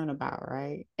want to learn about,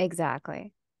 right?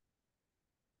 Exactly.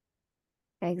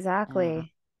 Yeah.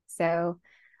 Exactly. So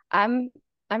I'm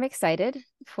I'm excited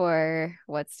for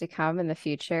what's to come in the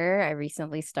future. I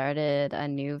recently started a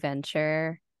new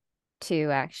venture,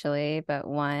 two actually, but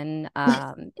one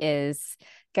is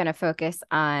going to focus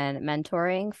on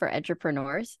mentoring for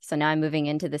entrepreneurs. So now I'm moving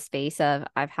into the space of,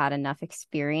 I've had enough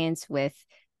experience with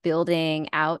building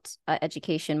out an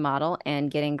education model and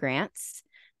getting grants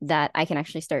that I can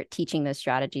actually start teaching those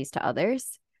strategies to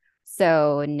others.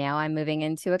 So now I'm moving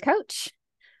into a coach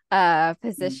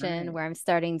position Right. where I'm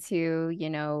starting to,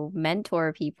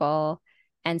 mentor people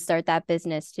and start that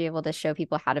business to be able to show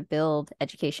people how to build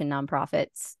education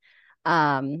nonprofits.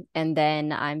 And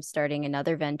then I'm starting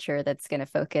another venture that's going to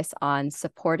focus on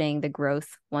supporting the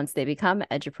growth once they become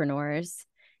edupreneurs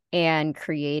and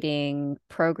creating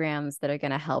programs that are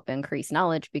going to help increase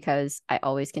knowledge, because I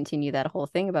always continue that whole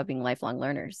thing about being lifelong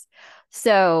learners.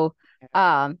 So,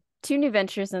 two new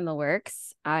ventures in the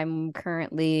works. I'm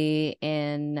currently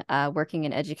in working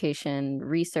in education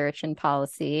research and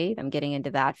policy. I'm getting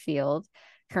into that field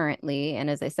currently. And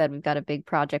as I said, we've got a big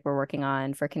project we're working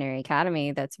on for Canary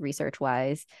Academy that's research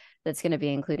wise, that's going to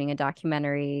be including a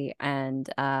documentary. And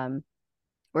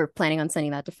we're planning on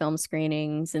sending that to film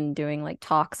screenings and doing like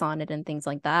talks on it and things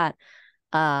like that,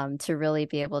 to really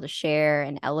be able to share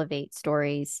and elevate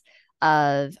stories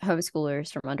of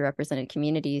homeschoolers from underrepresented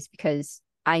communities, because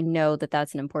I know that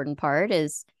that's an important part.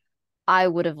 Is I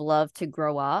would have loved to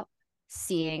grow up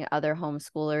seeing other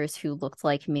homeschoolers who looked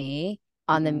like me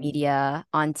on the Mm. media,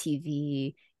 on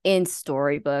TV, in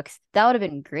storybooks. That would have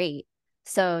been great.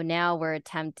 So now we're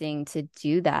attempting to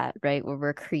do that, right? Where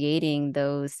we're creating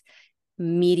those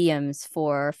mediums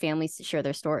for families to share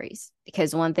their stories.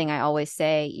 Because one thing I always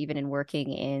say, even in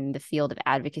working in the field of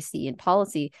advocacy and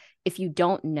policy, if you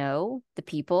don't know the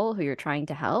people who you're trying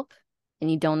to help and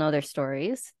you don't know their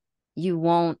stories, you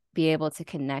won't be able to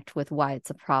connect with why it's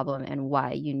a problem and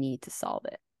why you need to solve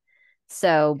it.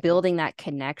 So building that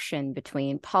connection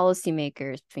between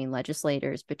policymakers, between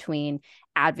legislators, between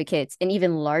advocates, and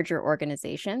even larger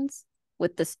organizations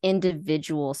with this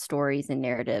individual stories and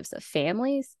narratives of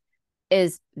families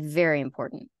is very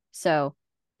important. So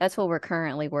that's what we're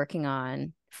currently working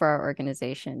on for our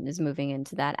organization, is moving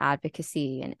into that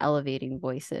advocacy and elevating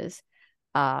voices.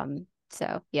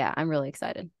 So yeah, I'm really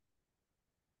excited.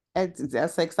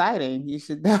 That's exciting. You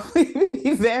should definitely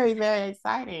be very, very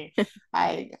exciting.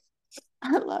 I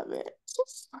I love it.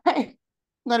 Like,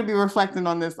 I'm gonna be reflecting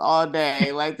on this all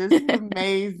day. Like, this is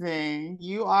amazing.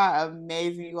 You are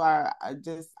amazing. You are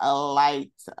just a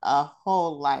light, a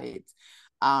whole light.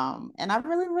 And I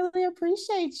really, really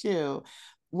appreciate you.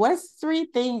 What's three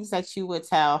things that you would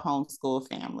tell homeschool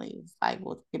families? Like,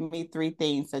 well, give me three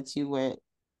things that you would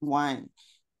want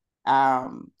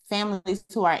families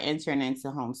who are entering into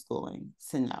homeschooling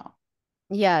to know.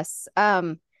 Yes.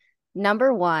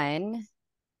 Number one,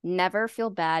 never feel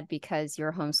bad because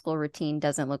your homeschool routine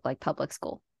doesn't look like public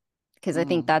school. Because I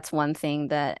think Mm, that's one thing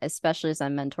that, especially as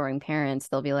I'm mentoring parents,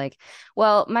 they'll be like,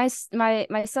 well, my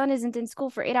son isn't in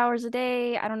school for 8 hours a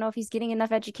day. I don't know if he's getting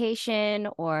enough education,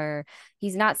 or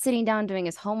he's not sitting down doing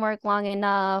his homework long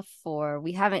enough, or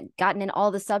we haven't gotten in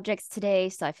all the subjects today,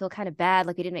 so I feel kind of bad,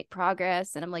 like we didn't make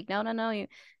progress. And I'm like, no, no, no, you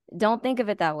don't think of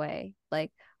it that way.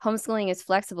 Like, homeschooling is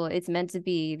flexible. It's meant to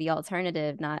be the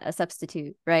alternative, not a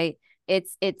substitute, right?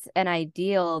 It's an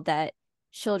ideal that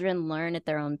children learn at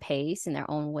their own pace in their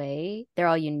own way. They're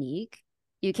all unique.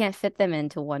 You can't fit them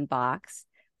into one box.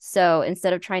 So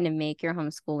instead of trying to make your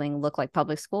homeschooling look like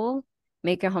public school,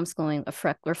 make your homeschooling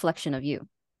a reflection of you,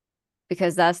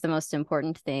 because that's the most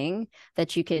important thing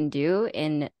that you can do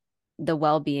in the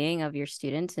well-being of your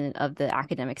students and of the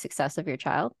academic success of your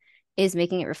child, is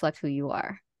making it reflect who you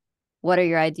are. What are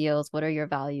your ideals? What are your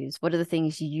values? What are the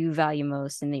things you value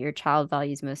most and that your child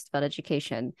values most about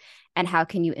education? And how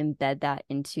can you embed that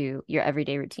into your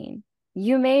everyday routine?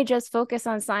 You may just focus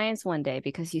on science one day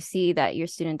because you see that your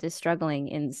student is struggling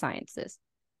in the sciences.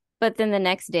 But then the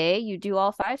next day you do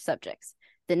all 5 subjects.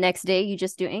 The next day you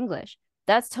just do English.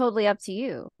 That's totally up to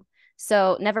you.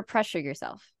 So never pressure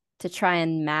yourself to try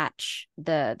and match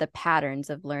the patterns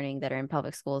of learning that are in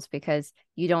public schools, because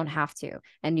you don't have to.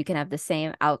 And you can have the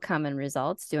same outcome and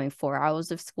results doing 4 hours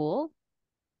of school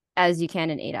as you can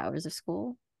in 8 hours of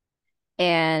school.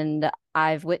 And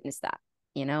I've witnessed that.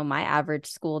 You know, my average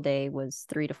school day was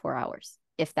 3 to 4 hours,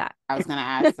 if that. I was going to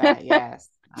ask that. Yes.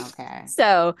 Okay.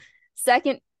 So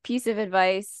second piece of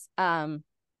advice,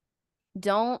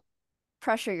 don't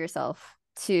pressure yourself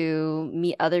to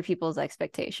meet other people's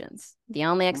expectations. The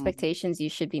only expectations you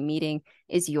should be meeting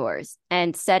is yours.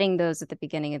 And setting those at the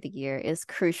beginning of the year is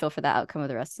crucial for the outcome of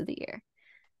the rest of the year.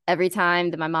 Every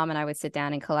time that my mom and I would sit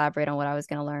down and collaborate on what I was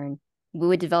going to learn, we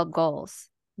would develop goals.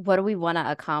 What do we want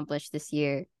to accomplish this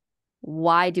year?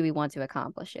 Why do we want to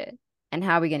accomplish it? And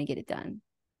how are we going to get it done?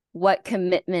 What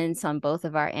commitments on both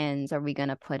of our ends are we going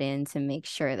to put in to make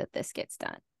sure that this gets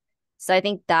done? So I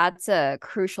think that's a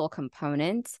crucial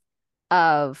component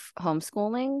of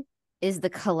homeschooling, is the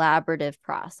collaborative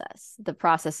process, the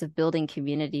process of building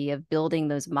community, of building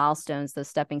those milestones, those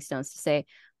stepping stones to say,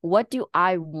 what do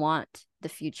I want the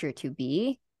future to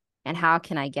be? And how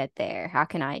can I get there? How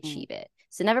can I achieve it?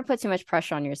 So never put too much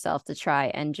pressure on yourself to try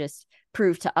and just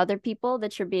prove to other people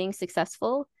that you're being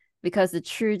successful, because the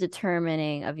true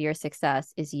determining of your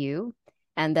success is you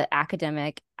and the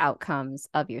academic outcomes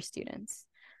of your students.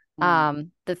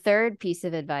 The third piece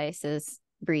of advice is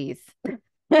breathe.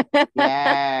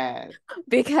 Yes.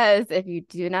 Because if you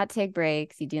do not take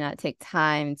breaks, you do not take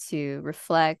time to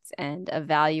reflect and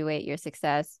evaluate your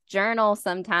success, journal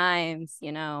sometimes,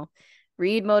 you know,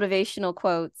 read motivational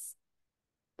quotes,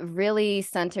 really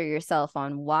center yourself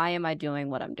on, why am I doing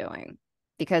what I'm doing?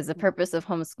 Because the purpose of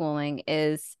homeschooling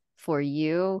is for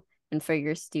you and for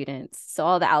your students. So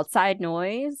all the outside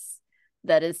noise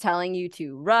that is telling you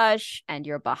to rush and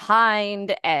you're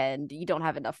behind and you don't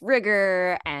have enough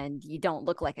rigor and you don't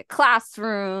look like a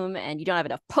classroom and you don't have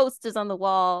enough posters on the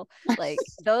wall, like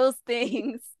those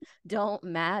things don't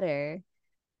matter.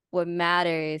 What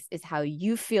matters is how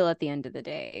you feel at the end of the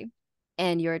day,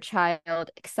 and your child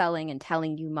excelling and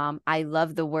telling you, Mom, I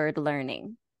love the word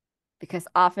learning. Because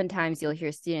oftentimes you'll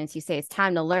hear students, you say it's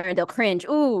time to learn, they'll cringe.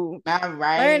 Ooh,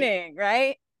 right. Learning,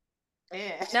 right?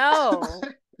 Yeah. No.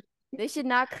 They should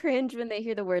not cringe when they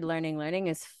hear the word learning. Learning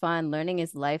is fun. Learning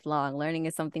is lifelong. Learning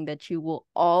is something that you will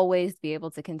always be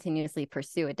able to continuously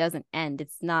pursue. It doesn't end.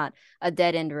 It's not a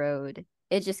dead end road.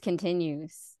 It just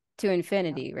continues to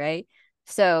infinity, right?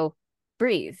 So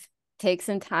breathe. Take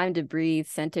some time to breathe,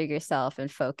 center yourself, and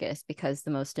focus, because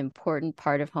the most important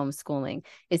part of homeschooling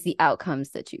is the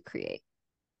outcomes that you create.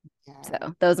 Yeah.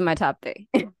 So those are my top 3.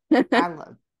 I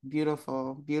love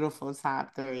beautiful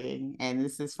top 3. And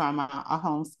this is from a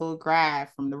homeschool grad,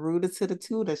 from the rooter to the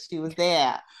tutor. She was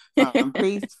there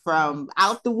from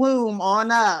out the womb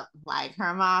on up. Like,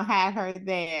 her mom had her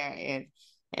there,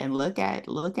 and look at it.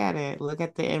 Look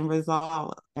at the end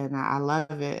result. And I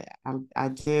love it. I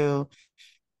do.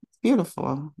 It's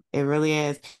beautiful. It really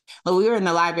is. Well, we were in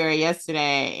the library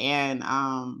yesterday, and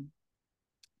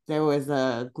there was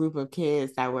a group of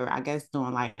kids that were, I guess,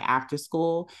 doing like after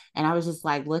school. And I was just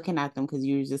like looking at them, because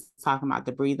you were just talking about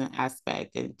the breathing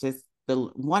aspect and just the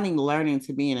wanting learning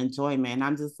to be an enjoyment. And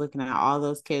I'm just looking at all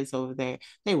those kids over there.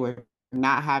 They were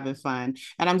not having fun.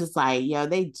 And I'm just like, yo,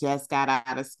 they just got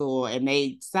out of school and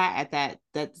they sat at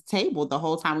that table the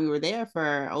whole time we were there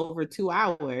for over 2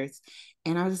 hours.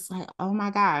 And I was just like, oh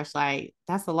my gosh, like,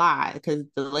 that's a lot. Because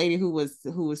the lady who was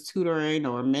tutoring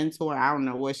or mentor, I don't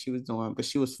know what she was doing, but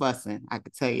she was fussing. I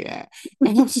could tell you that.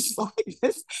 And I was just like,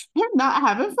 they're not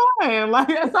having fun. Like,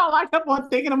 that's all I kept on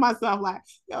thinking to myself. Like,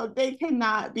 yo, they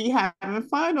cannot be having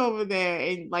fun over there.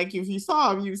 And like, if you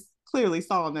saw them, you clearly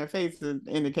saw on their faces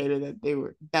indicated that they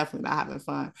were definitely not having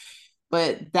fun.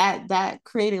 but that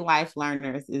creating life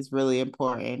learners is really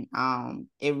important.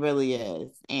 It really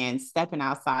is. And stepping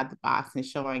outside the box and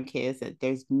showing kids that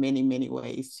there's many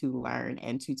ways to learn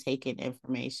and to take in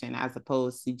information as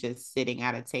opposed to just sitting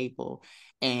at a table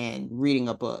and reading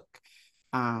a book.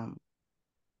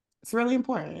 It's really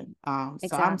important. So I'm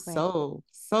Exactly. so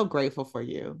grateful for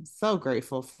you. So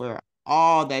grateful for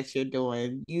all that you're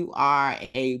doing. You are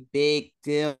a big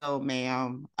deal,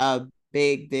 ma'am. A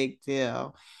big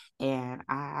deal. And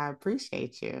I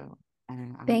appreciate you.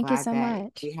 And I'm Thank you glad so that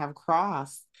much. we have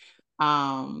crossed.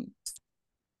 Um,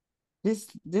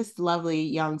 this lovely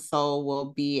young soul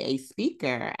will be a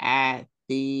speaker at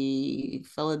the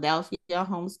Philadelphia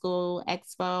Homeschool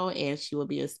Expo, and she will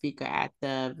be a speaker at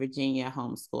the Virginia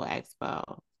Homeschool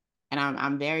Expo. And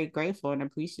I'm very grateful and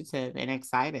appreciative and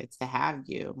excited to have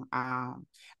you. I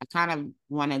kind of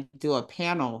want to do a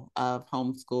panel of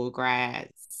homeschool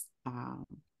grads,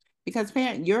 because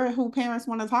you're who parents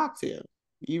want to talk to.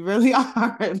 You really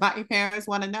are. My parents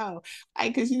want to know,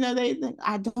 like, because they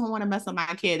I don't want to mess up my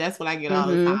kid. That's what I get all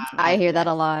the time. I hear that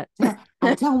a lot.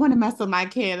 I don't want to mess with my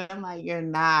kid. I'm like, you're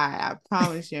not. I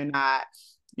promise you're not.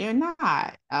 You're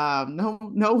not.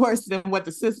 No worse than what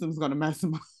the system's gonna mess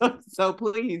them up. So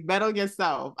please bet on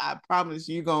yourself. I promise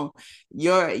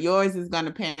yours is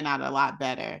gonna pan out a lot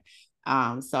better.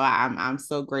 So I'm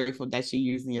so grateful that you're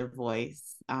using your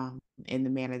voice in the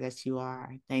manner that you are.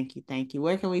 Thank you, thank you.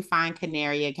 Where can we find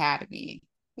Canary Academy?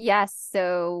 Yes,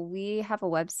 so we have a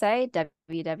website,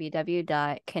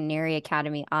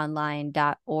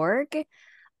 www.canaryacademyonline.org.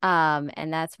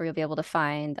 And that's where you'll be able to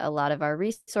find a lot of our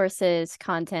resources,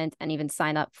 content, and even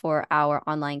sign up for our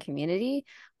online community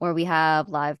where we have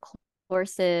live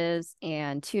courses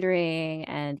and tutoring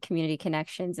and community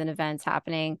connections and events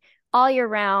happening all year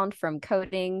round, from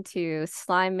coding to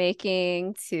slime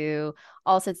making to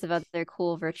all sorts of other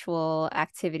cool virtual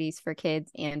activities for kids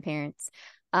and parents.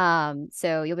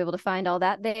 So you'll be able to find all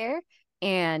that there.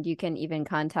 And you can even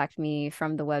contact me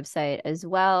from the website as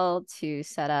well to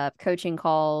set up coaching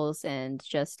calls and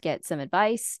just get some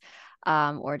advice,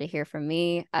 or to hear from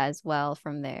me as well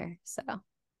from there. So,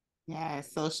 yeah,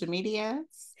 social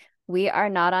medias. We are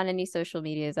not on any social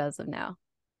medias as of now.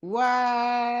 What?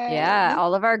 Yeah, Look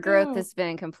all of our at growth you. has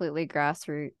been completely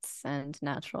grassroots and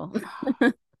natural.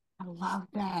 I love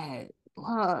that.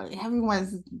 Look,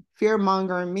 everyone's fear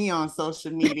mongering me on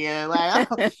social media. Like,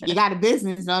 oh, you got a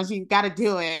business, don't you? You got to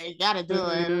do it. You got to do it.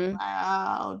 I'm Mm-hmm. like,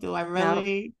 oh, do I No,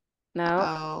 really?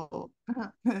 no. Oh,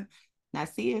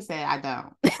 Nasiyah said I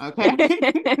don't. Okay,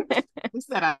 he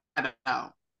said I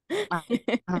don't.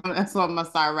 That's what I'm gonna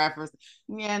start referencing.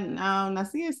 Yeah, no,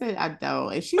 Nasiyah said I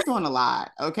don't, and she's doing a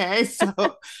lot. Okay, so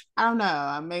I don't know.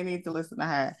 I may need to listen to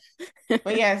her.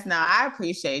 But yes, no, I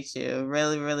appreciate you.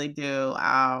 Really do.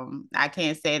 I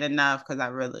can't say it enough because I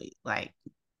really like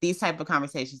these type of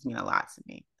conversations mean a lot to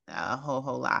me. A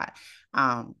whole lot.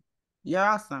 Um, you're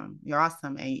awesome. You're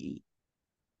awesome. And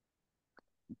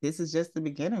this is just the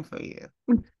beginning for you.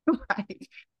 Like,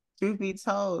 truth be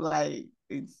told, like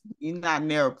you're not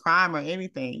near a prime or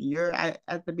anything. You're at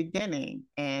the beginning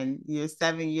and you're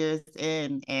 7 years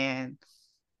in and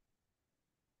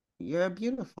you're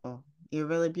beautiful. You're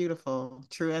really beautiful.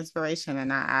 True inspiration.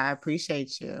 And I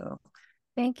appreciate you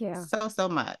Thank you. so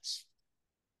much.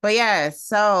 But yeah,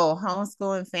 so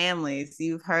homeschooling families,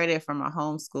 you've heard it from a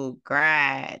homeschool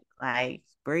grad. Like,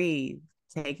 breathe,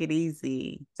 take it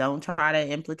easy. Don't try to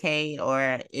implicate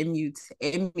or imitate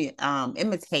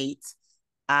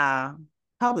uh,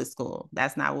 public school.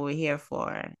 That's not what we're here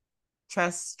for.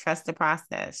 Trust the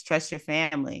process. Trust your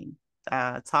family.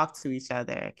 Talk to each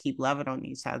other. Keep loving on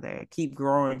each other. Keep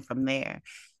growing from there.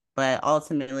 But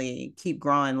ultimately, keep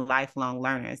growing lifelong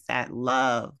learners that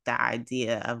love the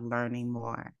idea of learning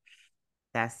more.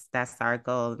 That's our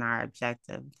goal and our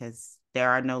objective because there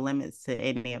are no limits to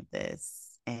any of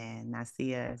this. And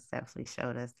Nasiyah has definitely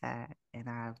showed us that, and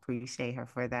I appreciate her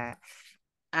for that.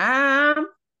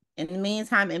 In the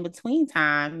meantime, in between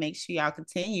time, make sure y'all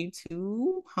continue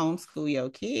to homeschool your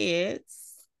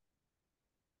kids.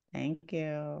 Thank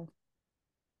you.